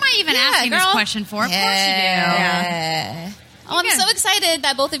stuff. What am I even asking this question for? Of course you do. Yeah. Oh, I'm so excited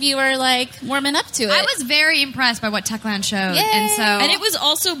that both of you are like warming up to it. I was very impressed by what Techland showed. Yay. And it was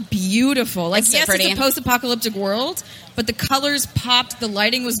also beautiful. Like, It's so yes, pretty. it's a post-apocalyptic world, but the colors popped. The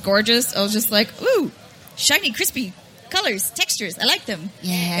lighting was gorgeous. I was just like, ooh, shiny, crispy colors, textures. I like them.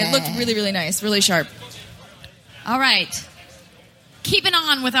 Yeah. It looked really, really nice, really sharp. All right. Keeping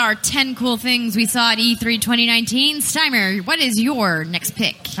on with our 10 cool things we saw at E3 2019. Steimer, what is your next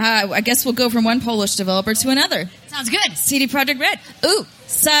pick? I guess we'll go from one Polish developer to another. Sounds good. CD Projekt Red. Ooh,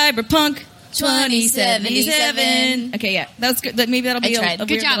 Cyberpunk 2077. Okay, yeah, that's good. Maybe that'll be a tried. weird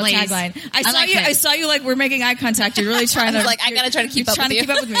Good job, little ladies. tagline. I liked I it. saw you like we're making eye contact. You're really trying to. I was like, I gotta try to keep you're up trying with to you. keep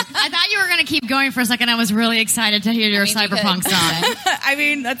up with me. I thought you were going to keep going for a second. I was really excited to hear your I mean, you Cyberpunk could. song. I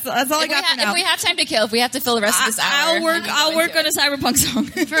mean, that's all I got for now. If we have time to kill, if we have to fill the rest of this hour, I'll work on a Cyberpunk song.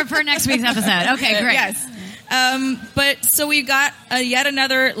 for next week's episode. Okay, great. Yes. But so we got yet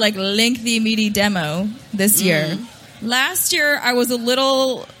another like lengthy, meaty demo this year. Last year, I was a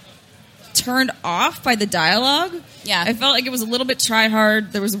little turned off by the dialogue. Yeah. I felt like it was a little bit try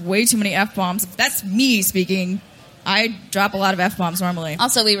hard. There was way too many F-bombs. That's me speaking. I drop a lot of F-bombs normally.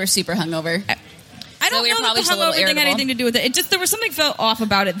 Also, we were super hungover. I don't we were know that probably the just a little hungover thing had irritable. anything to do with it. It just, there was something felt off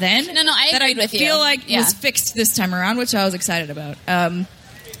about it then. No, I that agreed with you. feel like Yeah. was fixed this time around, which I was excited about.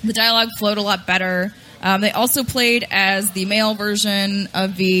 The dialogue flowed a lot better. They also played as the male version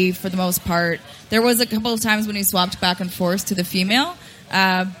of V for the most part. There was a couple of times when he swapped back and forth to the female,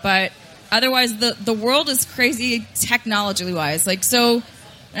 but otherwise the world is crazy technology wise. Like, so,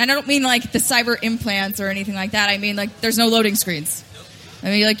 and I don't mean like the cyber implants or anything like that. I mean like there's no loading screens. I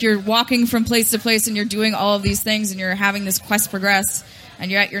mean, like you're walking from place to place and you're doing all of these things and you're having this quest progress,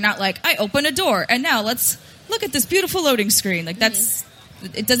 and you're not like, I open a door and now let's look at this beautiful loading screen. Like that's,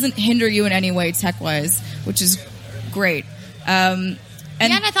 it doesn't hinder you in any way tech wise, which is great.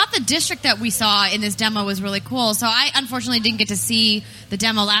 And I thought the district that we saw in this demo was really cool. So I unfortunately didn't get to see the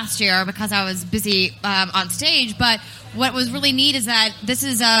demo last year because I was busy on stage. But what was really neat is that this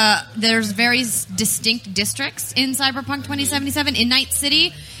is there's very distinct districts in Cyberpunk 2077 in Night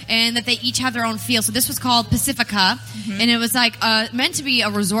City, and that they each have their own feel. So this was called Pacifica, and it was like meant to be a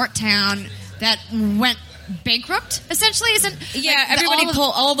resort town that went bankrupt, essentially. Everybody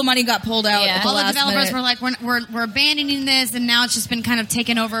all the money got pulled out. Yeah. At the All the last developers minute. were like, we're abandoning this, and now it's just been kind of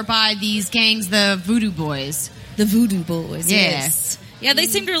taken over by these gangs, the Voodoo Boys. The Voodoo Boys. Yeah. Yes. Yeah, they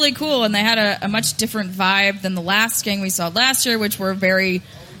seemed really cool, and they had a much different vibe than the last gang we saw last year, which were very,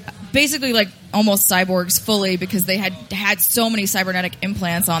 basically like almost cyborgs fully, because they had so many cybernetic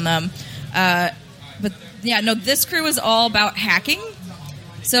implants on them. But yeah, no, this crew is all about hacking.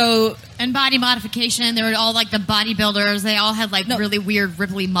 So, And body modification. They were all like the bodybuilders. They all had like really weird,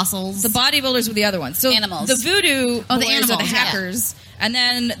 ripply muscles. the bodybuilders were the other ones. So Animals. The Voodoo Oh, the Boys are the animals, yeah. hackers. And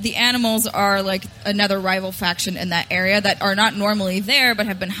then the animals are like another rival faction in that area that are not normally there but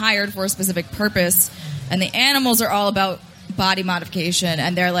have been hired for a specific purpose. And the animals are all about body modification,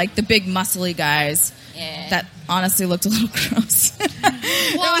 and they're like the big muscly guys. Yeah. That honestly looked a little gross.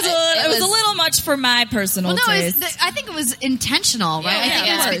 It was a little much for my personal well, no, taste. I think it was intentional, right? Yeah, I think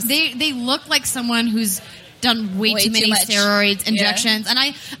yeah. it was, they look like someone who's done way Way too many too much. steroids, injections, and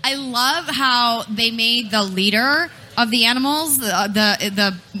I love how they made the leader of the animals,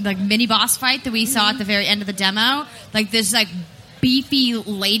 the mini boss fight that we saw at the very end of the demo, like this like beefy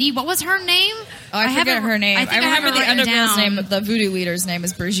lady. What was her name? Oh, I forget her name. I think remember have it the written undergirl's down. name. The voodoo leader's name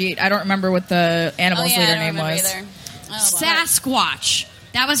is Brigitte. I don't remember what the animal's leader name was. Sasquatch.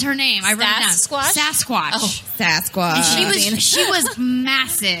 That was her name. I wrote it down. Sasquatch? Sasquatch. Oh. Sasquatch. She was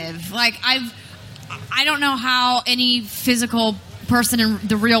massive. Like I don't know how any physical person in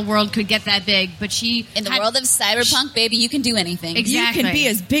the real world could get that big, but she In the had- world of cyberpunk, baby, you can do anything. Exactly. You can be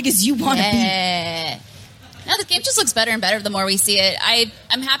as big as you want to be. Yeah. No, the game just looks better and better the more we see it.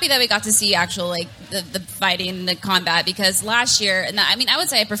 I'm happy that we got to see actual like the fighting, the combat, because last year, and I mean, I would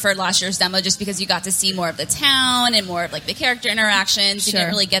say I preferred last year's demo just because you got to see more of the town and more of like the character interactions. You Sure.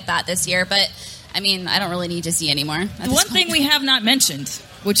 didn't really get that this year, but I mean, I don't really need to see anymore. The one thing we have not mentioned,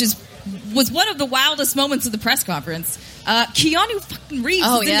 which was one of the wildest moments of the press conference, Keanu fucking Reeves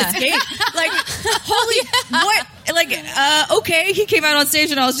Oh, is yeah. in this game. Like, holy, what? Like, okay, he came out on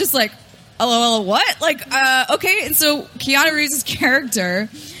stage and I was just like, LOL, what? Like, okay, and so Keanu Reeves' character,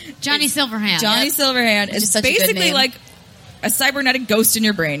 Johnny Silverhand. Silverhand, Which is is such a good basically name. like a cybernetic ghost in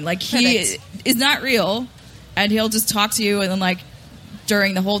your brain. Like, he Perfect. is not real, and he'll just talk to you, and then like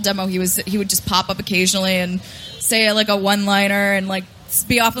during the whole demo, he would just pop up occasionally and say like a one-liner and like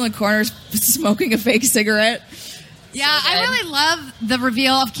be off in the corner smoking a fake cigarette. Yeah, So I good. really love the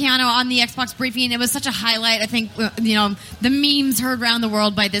reveal of Keanu on the Xbox briefing. It was such a highlight. I think, the memes heard around the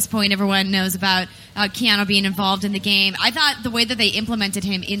world by this point. Everyone knows about Keanu being involved in the game. I thought the way that they implemented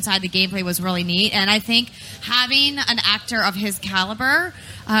him inside the gameplay was really neat. And I think having an actor of his caliber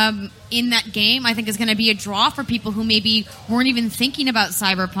in that game, I think is going to be a draw for people who maybe weren't even thinking about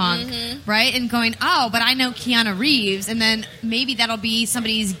Cyberpunk, right? And going, oh, but I know Keanu Reeves. And then maybe that'll be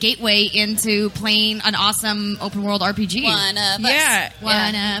somebody's gateway into playing an awesome open world RPG. One of us. Yeah.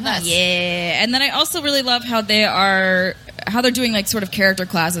 One of us. Yeah, and then I also really love how they're doing like sort of character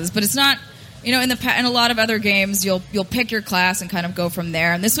classes, but it's not, in a lot of other games you'll pick your class and kind of go from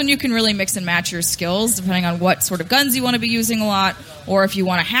there. And this one you can really mix and match your skills depending on what sort of guns you want to be using a lot, or if you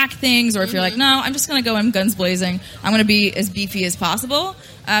want to hack things, or if you're like, no, I'm just going to go in guns blazing. I'm going to be as beefy as possible.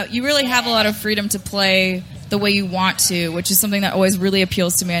 You really have a lot of freedom to play the way you want to, which is something that always really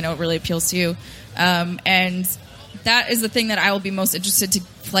appeals to me. I know it really appeals to you, and that is the thing that I will be most interested to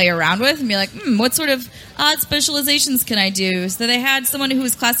play around with and be like, what sort of odd specializations can I do? So they had someone who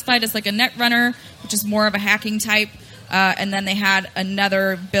was classified as like a net runner, which is more of a hacking type. And then they had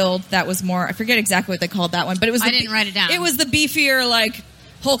another build that was more, I forget exactly what they called that one, but it was I didn't write it down. It was the beefier, like,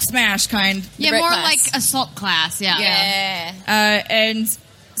 Hulk smash kind. Yeah, Brit more class. like assault class. Yeah. Yeah. And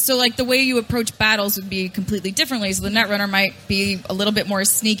so, like, the way you approach battles would be completely differently. So the Netrunner might be a little bit more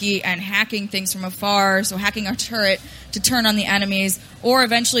sneaky and hacking things from afar, so hacking a turret to turn on the enemies. Or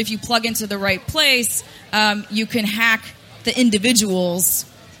eventually, if you plug into the right place, you can hack the individuals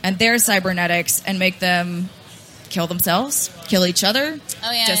and their cybernetics and make them kill themselves, kill each other.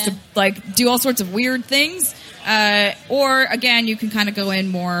 Oh, yeah. Just to, like, do all sorts of weird things. Or, again, you can kind of go in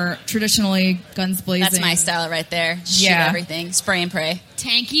more traditionally, guns blazing. That's my style right there. Shoot Yeah. everything. Spray and pray.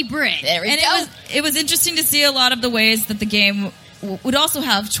 Tanky Brit. There we And go. it was interesting to see a lot of the ways that the game would also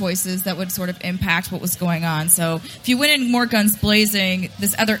have choices that would sort of impact what was going on. So if you went in more guns blazing,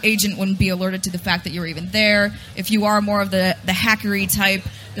 this other agent wouldn't be alerted to the fact that you were even there. If you are more of the hackery type,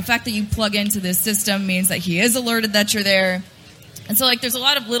 the fact that you plug into this system means that he is alerted that you're there. And so, like, there's a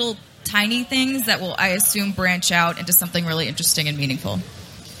lot of little tiny things that will, I assume, branch out into something really interesting and meaningful.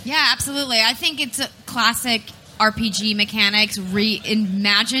 Yeah, absolutely. I think it's a classic RPG mechanics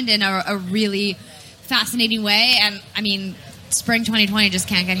reimagined in a really fascinating way. And I mean, spring 2020 just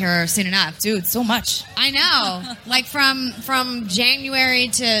can't get here soon enough. Dude, so much. I know. Like from January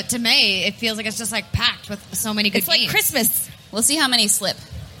to May, it feels like it's just like packed with so many good It's like games. Christmas. We'll see how many slip,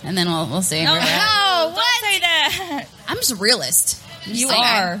 and then we'll see. No, where we're at. No, don't say that. I'm just a realist. You saying.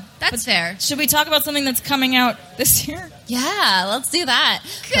 are. That's fair. Should we talk about something that's coming out this year? Yeah, let's do that.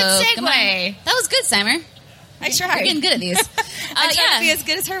 Good Pokemon. segue. That was good, Simon. I You're tried. getting good at these. I tried yeah. to be as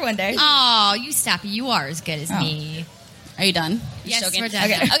good as her one day. Oh, you Stappy, you are as good as Oh. me. Are you done? Yes, Joking? we're done.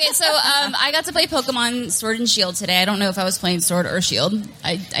 Okay. Okay, so I got to play Pokemon Sword and Shield today. I don't know if I was playing Sword or Shield.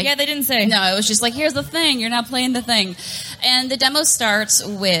 Yeah, they didn't say. No, it was just like, here's the thing. You're not playing the thing. And the demo starts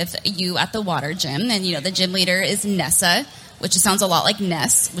with you at the water gym. And, you know, the gym leader is Nessa, which sounds a lot like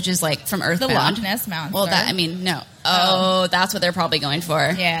Ness, which is like from The Earthbound. Loch Ness Monster. Well, no. Oh, that's what they're probably going for.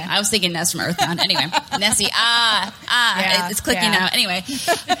 Yeah. I was thinking Ness from Earthbound. Anyway, Nessie. Yeah, It's clicking yeah. now. Anyway,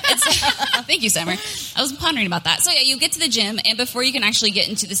 thank you, Summer. I was pondering about that. So yeah, you get to the gym, and before you can actually get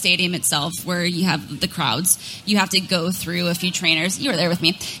into the stadium itself, where you have the crowds, you have to go through a few trainers. You were there with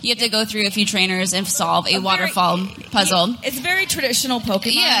me. You have to go through a few trainers and solve a waterfall puzzle. It's very traditional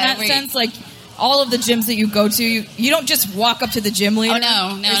Pokemon Yeah, in that where you- sense. Like, all of the gyms that you go to, you don't just walk up to the gym leader.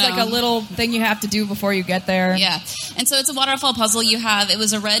 Oh, no, There's like a little thing you have to do before you get there. Yeah, and so it's a waterfall puzzle. It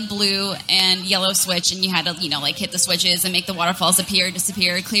was a red, blue, and yellow switch, and you had to, like hit the switches and make the waterfalls appear,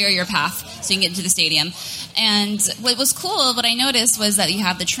 disappear, clear your path so you can get into the stadium. And what was cool, what I noticed was that you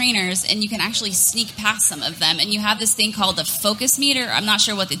have the trainers, and you can actually sneak past some of them, and you have this thing called the focus meter. I'm not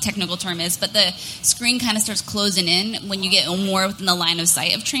sure what the technical term is, but the screen kind of starts closing in when you get more within the line of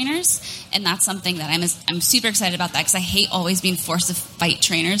sight of trainers, and that's something that I'm super excited about that because I hate always being forced to fight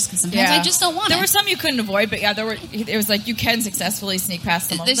trainers because sometimes I just don't want There to. were some you couldn't avoid, but yeah, it was like you can successfully sneak past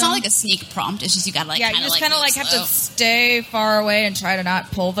them. There's not like a sneak prompt. It's just you gotta like yeah, you just kind of like have to stay far away and try to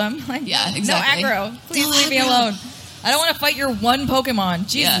not pull them. Like, Yeah, exactly. No aggro. Please No leave me aggro. alone. I don't want to fight your one Pokemon.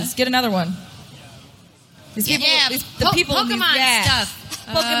 Jesus, Yeah. get another one. These people, the people in these, Pokemon yeah. stuff.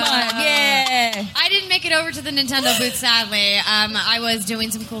 Pokemon, yeah. I didn't make it over to the Nintendo booth, sadly. I was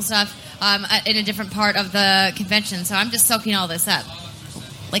doing some cool stuff in a different part of the convention, so I'm just soaking all this up.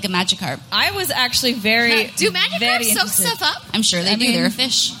 like a Magikarp. I was actually very Do Magikarp very soak interested. stuff up? I'm sure they I do. mean- They're a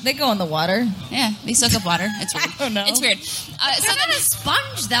fish. They go in the water. Yeah, they soak up water. It's weird. I don't know. It's weird. They're not a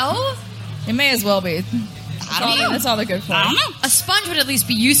sponge, though. It may as well be. I don't know. That's all they're good for. I don't know. A sponge would at least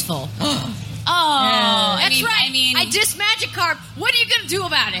be useful. Oh, Yeah. That's right. I dissed Magikarp. What are you going to do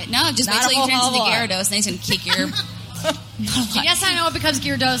about it? no, just Not wait till a he whole turns hell into of a lot. Gyarados, and he's gonna kick your. Yes, I know it becomes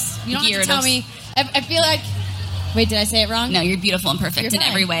Gyarados. You don't have to tell Gyarados. me. I feel like... Wait, did I say it wrong? No, you're beautiful and perfect You're in fine.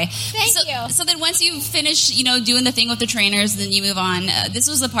 every way. Thank you. So then once you finish, doing the thing with the trainers, then you move on. This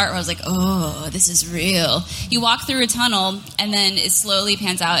was the part where I was like, oh, this is real. You walk through a tunnel, and then it slowly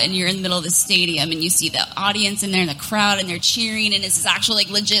pans out, and you're in the middle of the stadium, and you see the audience in there, and the crowd, and they're cheering, and it's this actual,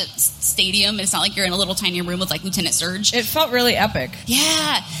 legit stadium. It's not like you're in a little tiny room with, Lieutenant Surge. It felt really epic.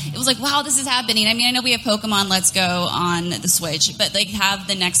 Yeah, it was like, wow, this is happening. I mean, I know we have Pokemon Let's Go on the Switch, but have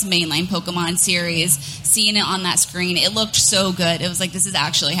the next mainline Pokemon series, seeing it on that screen, it looked so good. It was like, this is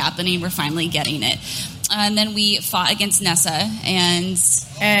actually happening. We're finally getting it. And then we fought against Nessa, and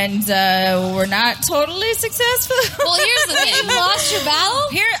we're not totally successful. well, here's the thing. You lost your battle?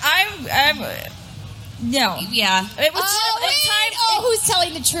 Here, I'm no. Yeah, It was who's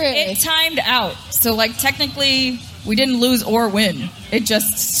telling the truth? it timed out. So, technically, we didn't lose or win. It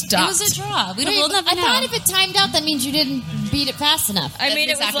just it stopped. was a draw. We Wait, don't I never know. thought if it timed out, that means you didn't beat it fast enough. I mean,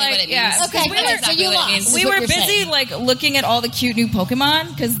 That's it was exactly like, what it yeah. means. Okay, That's good. exactly So you what it lost. means. Is We what were you're busy saying. like looking at all the cute new Pokemon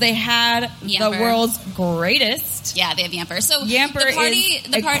because they had the Yamper. world's greatest. Yeah, they have Yamper. So Yamper is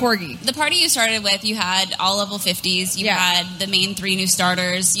a corgi. The party you started with, you had all level 50s. You Yeah. had the main 3 new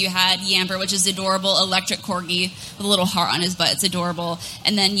starters. You had Yamper, which is adorable, electric corgi with a little heart on his butt. It's adorable.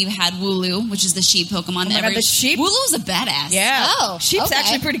 And then you had Wooloo, which is the sheep Pokemon. my God, the sheep? Wooloo is a badass. Yeah. Oh, Sheep's okay.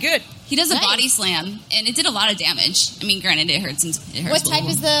 actually pretty good. He does a Nice. body slam, and it did a lot of damage. I mean, granted, it hurts. What type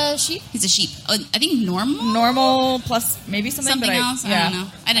is the sheep? He's a sheep. Oh, I think normal. Normal plus maybe something, Something but else? yeah. I don't know.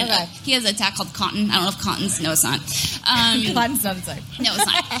 I don't Okay. know. He has an attack called Cotton. I don't know if Cotton's. No, it's not. Cotton's not a type. No, it's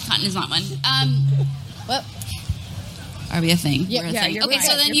not. Cotton is not one. What? Are we a thing? Yeah, We're a yeah, thing. you're Okay, fine.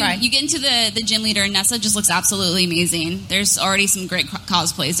 so then You're fine. you get into the gym leader, and Nessa just looks absolutely amazing. There's already some great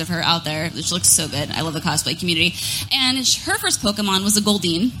cosplays of her out there, which looks so good. I love the cosplay community. And her first Pokemon was a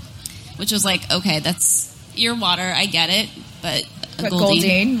Goldeen, which was like, okay, that's your water. I get it, but a But Goldeen.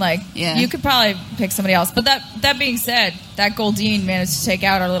 Goldeen, like, Yeah. you could probably pick somebody else. But that being said, that Goldeen managed to take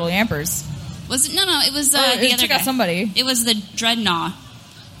out our little Yampers. Was it? No, it was Or the it other took guy. out somebody. It was the Dreadnought.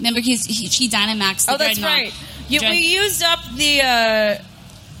 Remember, he Dynamaxed the Oh, that's Dreadnought. right. We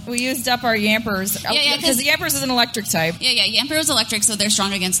used up our Yampers. Yeah, because the Yampers is an electric type. Yeah, Yamper was electric, so they're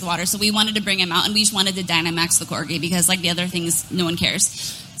strong against the water. So we wanted to bring him out, and we just wanted to Dynamax the Corgi because, like the other things, no one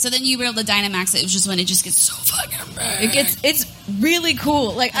cares. So then you were able to Dynamax it. It was just when it just gets so fucking bad. It's really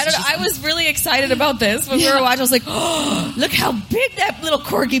cool. Like, I don't know. I was really excited about this when we were watching. I was like, oh, look how big that little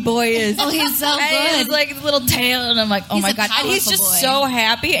corgi boy is. Oh, he's so And good. his like little tail, and I'm like, oh He's my a god! And he's powerful just boy. so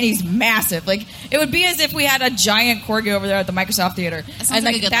happy, and he's massive. Like, it would be as if we had a giant corgi over there at the Microsoft Theater, sounds and like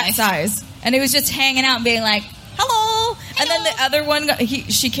like a good that life. size, and he was just hanging out and being like, hello. And then the other one,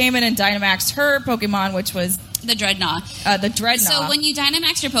 she came in and Dynamaxed her Pokemon, which was The Dreadnought. the Dreadnought. So when you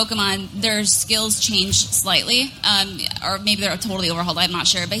Dynamax your Pokemon, their skills change slightly, or maybe they're totally overhauled. I'm not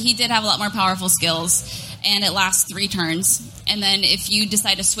sure, but he did have a lot more powerful skills, and it lasts 3 turns. And then if you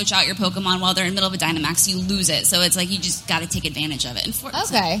decide to switch out your Pokemon while they're in the middle of a Dynamax, you lose it. So it's like you just got to take advantage of it.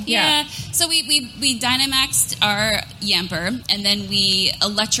 Okay. Yeah. So we Dynamaxed our Yamper, and then we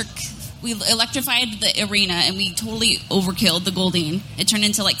electrified the arena, and we totally overkilled the Goldeen. It turned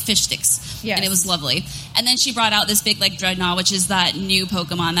into like fish sticks, Yes. and it was lovely. And then she brought out this big like Dreadnought, which is that new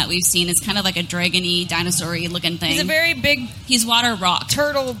Pokemon that we've seen. It's kind of like a dragon-y, dinosaur-y looking thing. he's a very big He's water rock.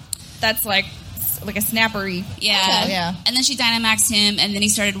 turtle that's like a snappery. Yeah. Okay. Yeah. And then she Dynamaxed him, and then he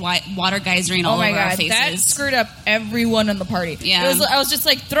started water geysering all Oh my over our god, faces. that screwed up everyone in the party. Yeah. I was just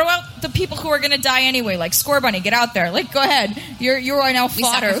like, throw out the people who are going to die anyway. Like, Score Bunny, get out there. Like, go ahead. You are now we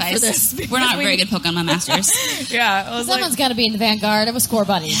fodder sacrificed. for this. We're not We- very good Pokemon masters. Yeah, I was Someone's got to be in the vanguard. It was Score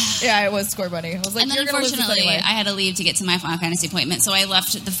Bunny. yeah, it was Score Bunny. I was like, And then you're going to lose this unfortunately, anyway. I had to leave to get to my Final Fantasy appointment, so I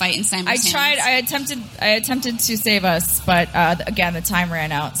left the fight in Steinberg's I tried. hands. I attempted to save us, but again, the time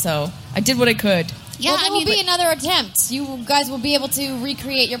ran out. So I did what I could. Yeah, Well, there I mean, will be another attempt. You guys will be able to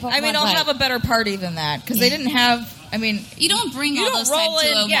recreate your Pokemon I mean, I'll fight. have a better party than that because they didn't have. I mean, you don't bring You all don't those roll types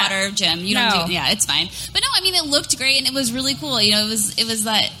to a in- yeah. water gym. You No. don't do. Yeah, it's fine. But no, I mean, it looked great and it was really cool. You know, it was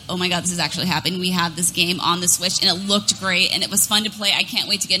that. Oh my god, this is actually happening. We have this game on the Switch and it looked great and it was fun to play. I can't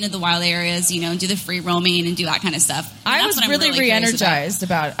wait to get into the wild areas. You know, and do the free roaming and do that kind of stuff. And I that's was what I'm really curious re-energized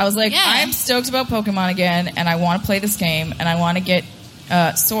about it. I was like, Yeah. I'm stoked about Pokemon again, and I want to play this game, and I want to get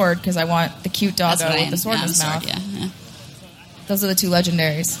Sword because I want the cute about. doggo That's what I with am. the sword Yeah, in his the mouth. sword, yeah. Those are the 2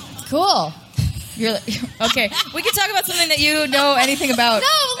 legendaries. Cool. You're like, okay. We can talk about something that you know anything about.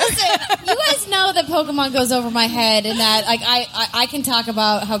 No, listen. You guys know that Pokemon goes over my head, and that like I can talk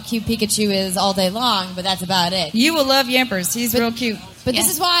about how cute Pikachu is all day long, but that's about it. You will love Yampers. He's real cute. But Yeah.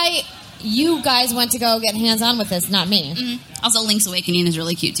 this is why you guys went to go get hands on with this, not me. Mm-hmm. Also, Link's Awakening is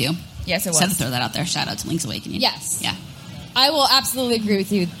really cute too. Yes, it Just had to was. throw that out there. Shout out to Link's Awakening. Yes. Yeah. I will absolutely agree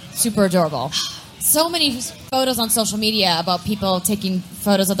with you. Super adorable. So many photos on social media about people taking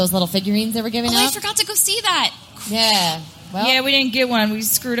photos of those little figurines they were giving Oh, I out. forgot to go see that. Yeah. Well, Yeah, we didn't get one. We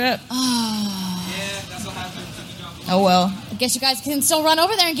screwed up. Yeah, that's what happened. Oh well. I guess you guys can still run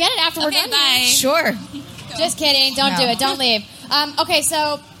over there and get it after we're Okay, done. bye. Sure. Just kidding. Don't No. do it. Don't leave. Okay,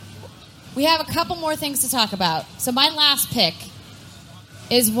 so we have a couple more things to talk about. So my last pick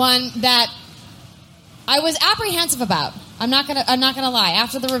is one that I was apprehensive about. I'm not gonna lie.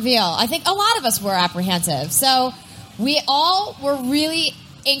 After the reveal, I think a lot of us were apprehensive. So we all were really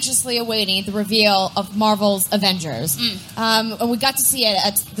anxiously awaiting the reveal of Marvel's Avengers. And we got to see it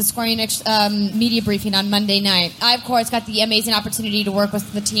at the Square Enix media briefing on Monday night. I, of course, got the amazing opportunity to work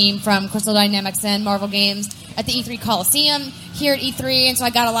with the team from Crystal Dynamics and Marvel Games at the E3 Coliseum here at E3, and so I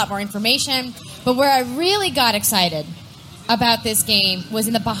got a lot more information. But where I really got excited about this game was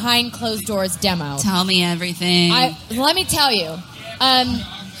in the behind closed doors demo. Tell me everything. Let me tell you,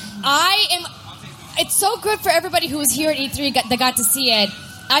 it's so good for everybody who was here at E3 that got to see it.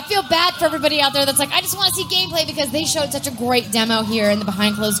 I feel bad for everybody out there that's like, I just want to see gameplay because they showed such a great demo here in the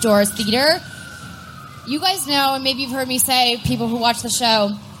behind closed doors theater. You guys know, and maybe you've heard me say, people who watch the show,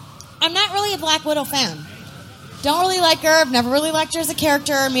 I'm not really a Black Widow fan. Don't really like her. I've never really liked her as a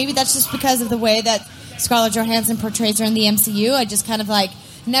character. Maybe that's just because of the way that Scarlett Johansson portrays her in the MCU. I just kind of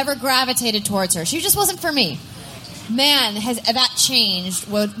never gravitated towards her. She just wasn't for me. Man, has that changed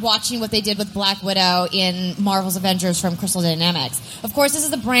with watching what they did with Black Widow in Marvel's Avengers from Crystal Dynamics. Of course, this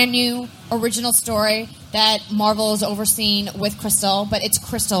is a brand new original story that Marvel is overseeing with Crystal, but it's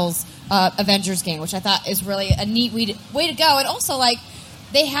Crystal's Avengers game, which I thought is really a neat way to go. And also,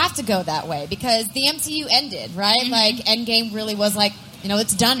 they have to go that way because the MCU ended, right? Mm-hmm. Endgame really was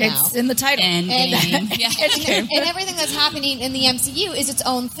it's done now. It's in the title. Endgame. Yeah. And everything that's happening in the MCU is its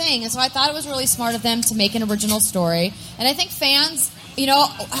own thing. And so I thought it was really smart of them to make an original story. And I think fans,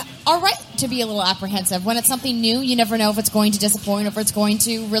 are right to be a little apprehensive. When it's something new, you never know if it's going to disappoint or if it's going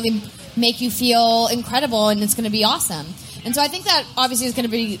to really make you feel incredible and it's going to be awesome. And so I think that obviously is going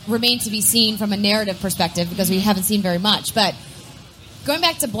to remain to be seen from a narrative perspective because we haven't seen very much. But going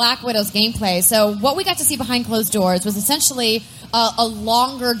back to Black Widow's gameplay, so what we got to see behind closed doors was essentially a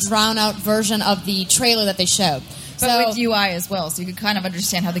longer, drawn-out version of the trailer that they showed. But with UI as well, so you could kind of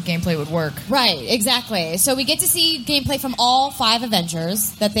understand how the gameplay would work. Right, exactly. So we get to see gameplay from all 5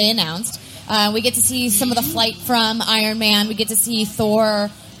 Avengers that they announced. We get to see some of the flight from Iron Man. We get to see Thor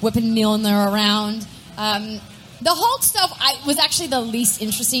whipping Mjolnir around. The Hulk stuff was actually the least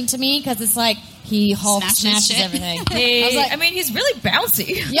interesting to me because it's he Hulk smashes everything. I mean, he's really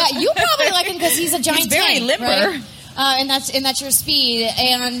bouncy. Yeah, you probably like him because he's a giant He's very tank, limber. right? And that's your speed.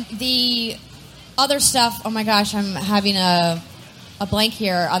 And the other stuff, oh my gosh, I'm having a blank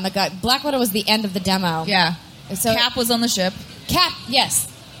here on the guy. Black Widow was the end of the demo. Yeah. So Cap was on the ship. Cap, yes.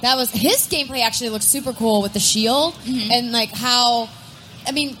 That was his gameplay actually looked super cool with the shield and how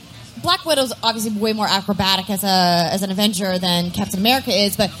Black Widow's obviously way more acrobatic as an Avenger than Captain America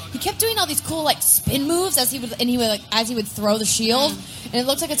is, but he kept doing all these cool spin moves as he would throw the shield, and it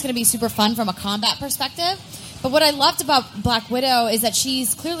looks like it's going to be super fun from a combat perspective. But what I loved about Black Widow is that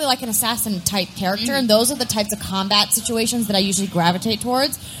she's clearly an assassin type character, and those are the types of combat situations that I usually gravitate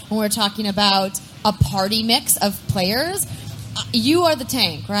towards when we're talking about a party mix of players. You are the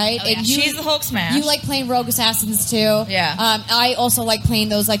tank, right? Oh, yeah. And She's the Hulk smash. You like playing rogue assassins too. Yeah. I also like playing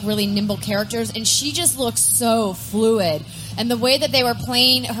those really nimble characters, and she just looks so fluid. And the way that they were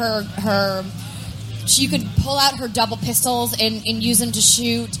playing her, she could pull out her double pistols and use them to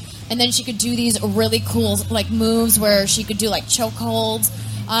shoot, and then she could do these really cool moves where she could do chokeholds.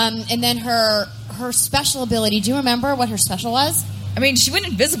 And then her special ability. Do you remember what her special was? I mean, she went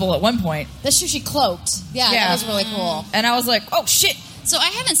invisible at one point. That's true. She cloaked. Yeah, that was really cool. And I was like, oh, shit. So I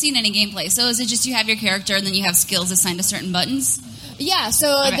haven't seen any gameplay. So is it just you have your character and then you have skills assigned to certain buttons? Yeah,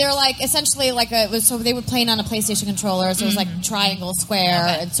 so Okay. they're essentially so they were playing on a PlayStation controller, so it was triangle,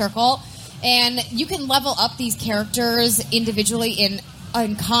 square, and circle. And you can level up these characters individually in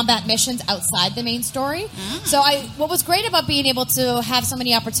combat missions outside the main story. So what was great about being able to have so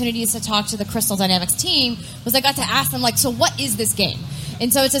many opportunities to talk to the Crystal Dynamics team was I got to ask them so what is this game?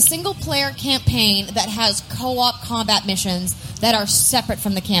 And so it's a single player campaign that has co-op combat missions that are separate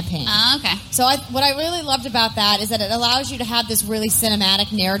from the campaign. Okay. So what I really loved about that is that it allows you to have this really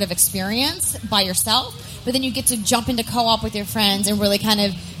cinematic narrative experience by yourself, but then you get to jump into co-op with your friends and really kind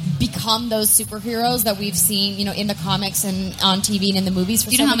of become those superheroes that we've seen, in the comics and on TV and in the movies for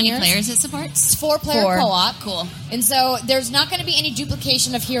Do you know how many many years. players it supports? It's 4-player 4. co-op. Cool. And so there's not going to be any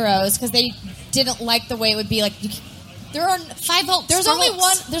duplication of heroes because they didn't like the way it would be there are 5 Hulks. There's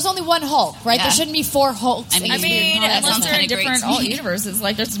only one Hulk, right? Yeah. There shouldn't be 4 Hulks. I mean, I mean, that unless sounds they're in kinda great different to me. alt universes,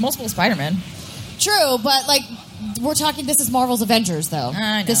 there's multiple Spider-Man. True, but we're talking. This is Marvel's Avengers, though.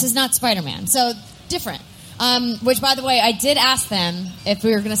 I know. This is not Spider-Man, so different. Which, by the way, I did ask them if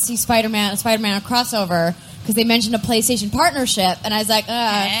we were going to see Spider-Man crossover because they mentioned a PlayStation partnership, and I was like,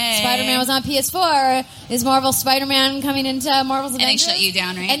 Hey. Spider-Man was on PS4. Is Marvel's Spider-Man coming into Marvel's And they Avengers? shut you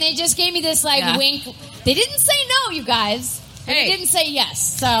down, right? And they just gave me this Yeah. wink. They didn't say no, you guys. But Hey. they didn't say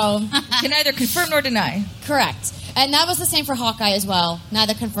yes. So Can neither confirm nor deny. correct. And that was the same for Hawkeye as well.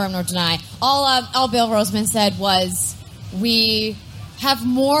 Neither confirm nor deny. All Bill Roseman said was, we have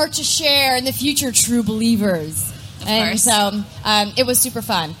more to share in the future, true believers. And course. so it was super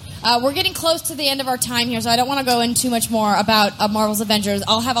fun. We're getting close to the end of our time here, so I don't want to go in too much more about Marvel's Avengers.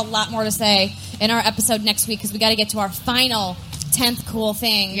 I'll have a lot more to say in our episode next week because we got to get to our final 10th cool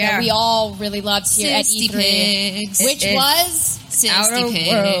thing Yeah. that we all really loved here at Sisty E3, Pigs. which It- was Outer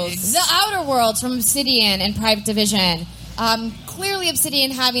Worlds. The Outer Worlds from Obsidian and Private Division. Clearly,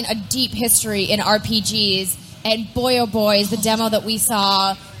 Obsidian having a deep history in RPGs, and boy, oh boy, is the demo that we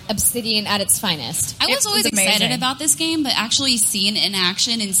saw Obsidian at its finest. I was always excited amazing. about this game, but actually seeing it in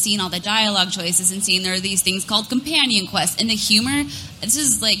action and seeing all the dialogue choices and seeing there are these things called companion quests and the humor, this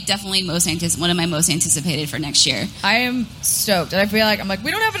is like definitely one of my most anticipated for next year. I am stoked, and I feel like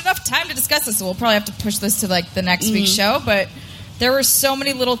we don't have enough time to discuss this, so we'll probably have to push this to like the next week's show. But there were so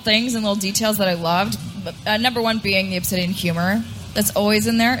many little things and little details that I loved. Number one being the Obsidian humor that's always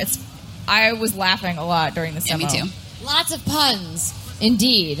in there. I was laughing a lot during this Yeah, demo. me too. Lots of puns,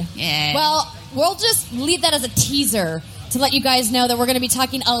 indeed. Yeah. Well, we'll just leave that as a teaser to let you guys know that we're going to be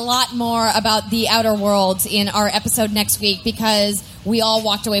talking a lot more about the Outer Worlds in our episode next week, because we all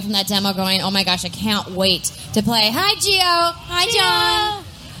walked away from that demo going, oh my gosh, I can't wait to play. Hi, Gio. Hi, John.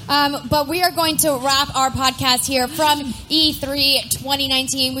 But we are going to wrap our podcast here from E3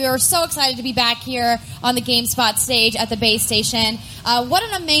 2019. We are so excited to be back here on the GameSpot stage at the base station. What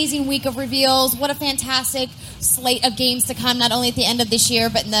an amazing week of reveals. What a fantastic slate of games to come, not only at the end of this year,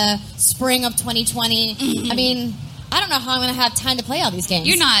 but in the spring of 2020. I mean, I don't know how I'm going to have time to play all these games.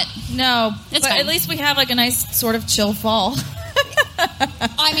 You're not. No, That's but fine. at least we have like a nice sort of chill fall.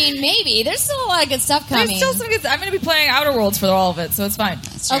 I mean, maybe. There's still a lot of good stuff coming. There's still some good. I'm going to be playing Outer Worlds for all of it, so it's fine.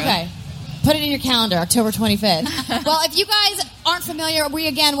 That's true. Okay. Put it in your calendar, October 25th. Well, if you guys aren't familiar,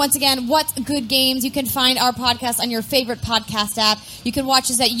 once again, What's Good Games? You can find our podcast on your favorite podcast app. You can watch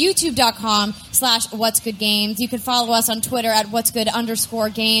us at youtube.com/whatsgoodgames. You can follow us on Twitter at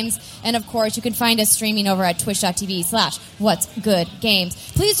whatsgood_games. And of course, you can find us streaming over at twitch.tv/whatsgoodgames.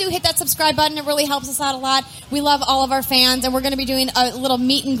 Please do hit that subscribe button. It really helps us out a lot. We love all of our fans, and we're going to be doing a little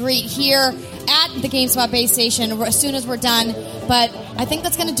meet and greet here at the GameSpot base station as soon as we're done. But I think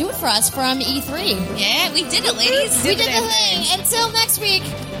that's going to do it for us from E3. Yeah, we did it, ladies. We did the thing. Until next week.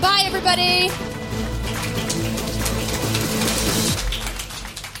 Bye, everybody.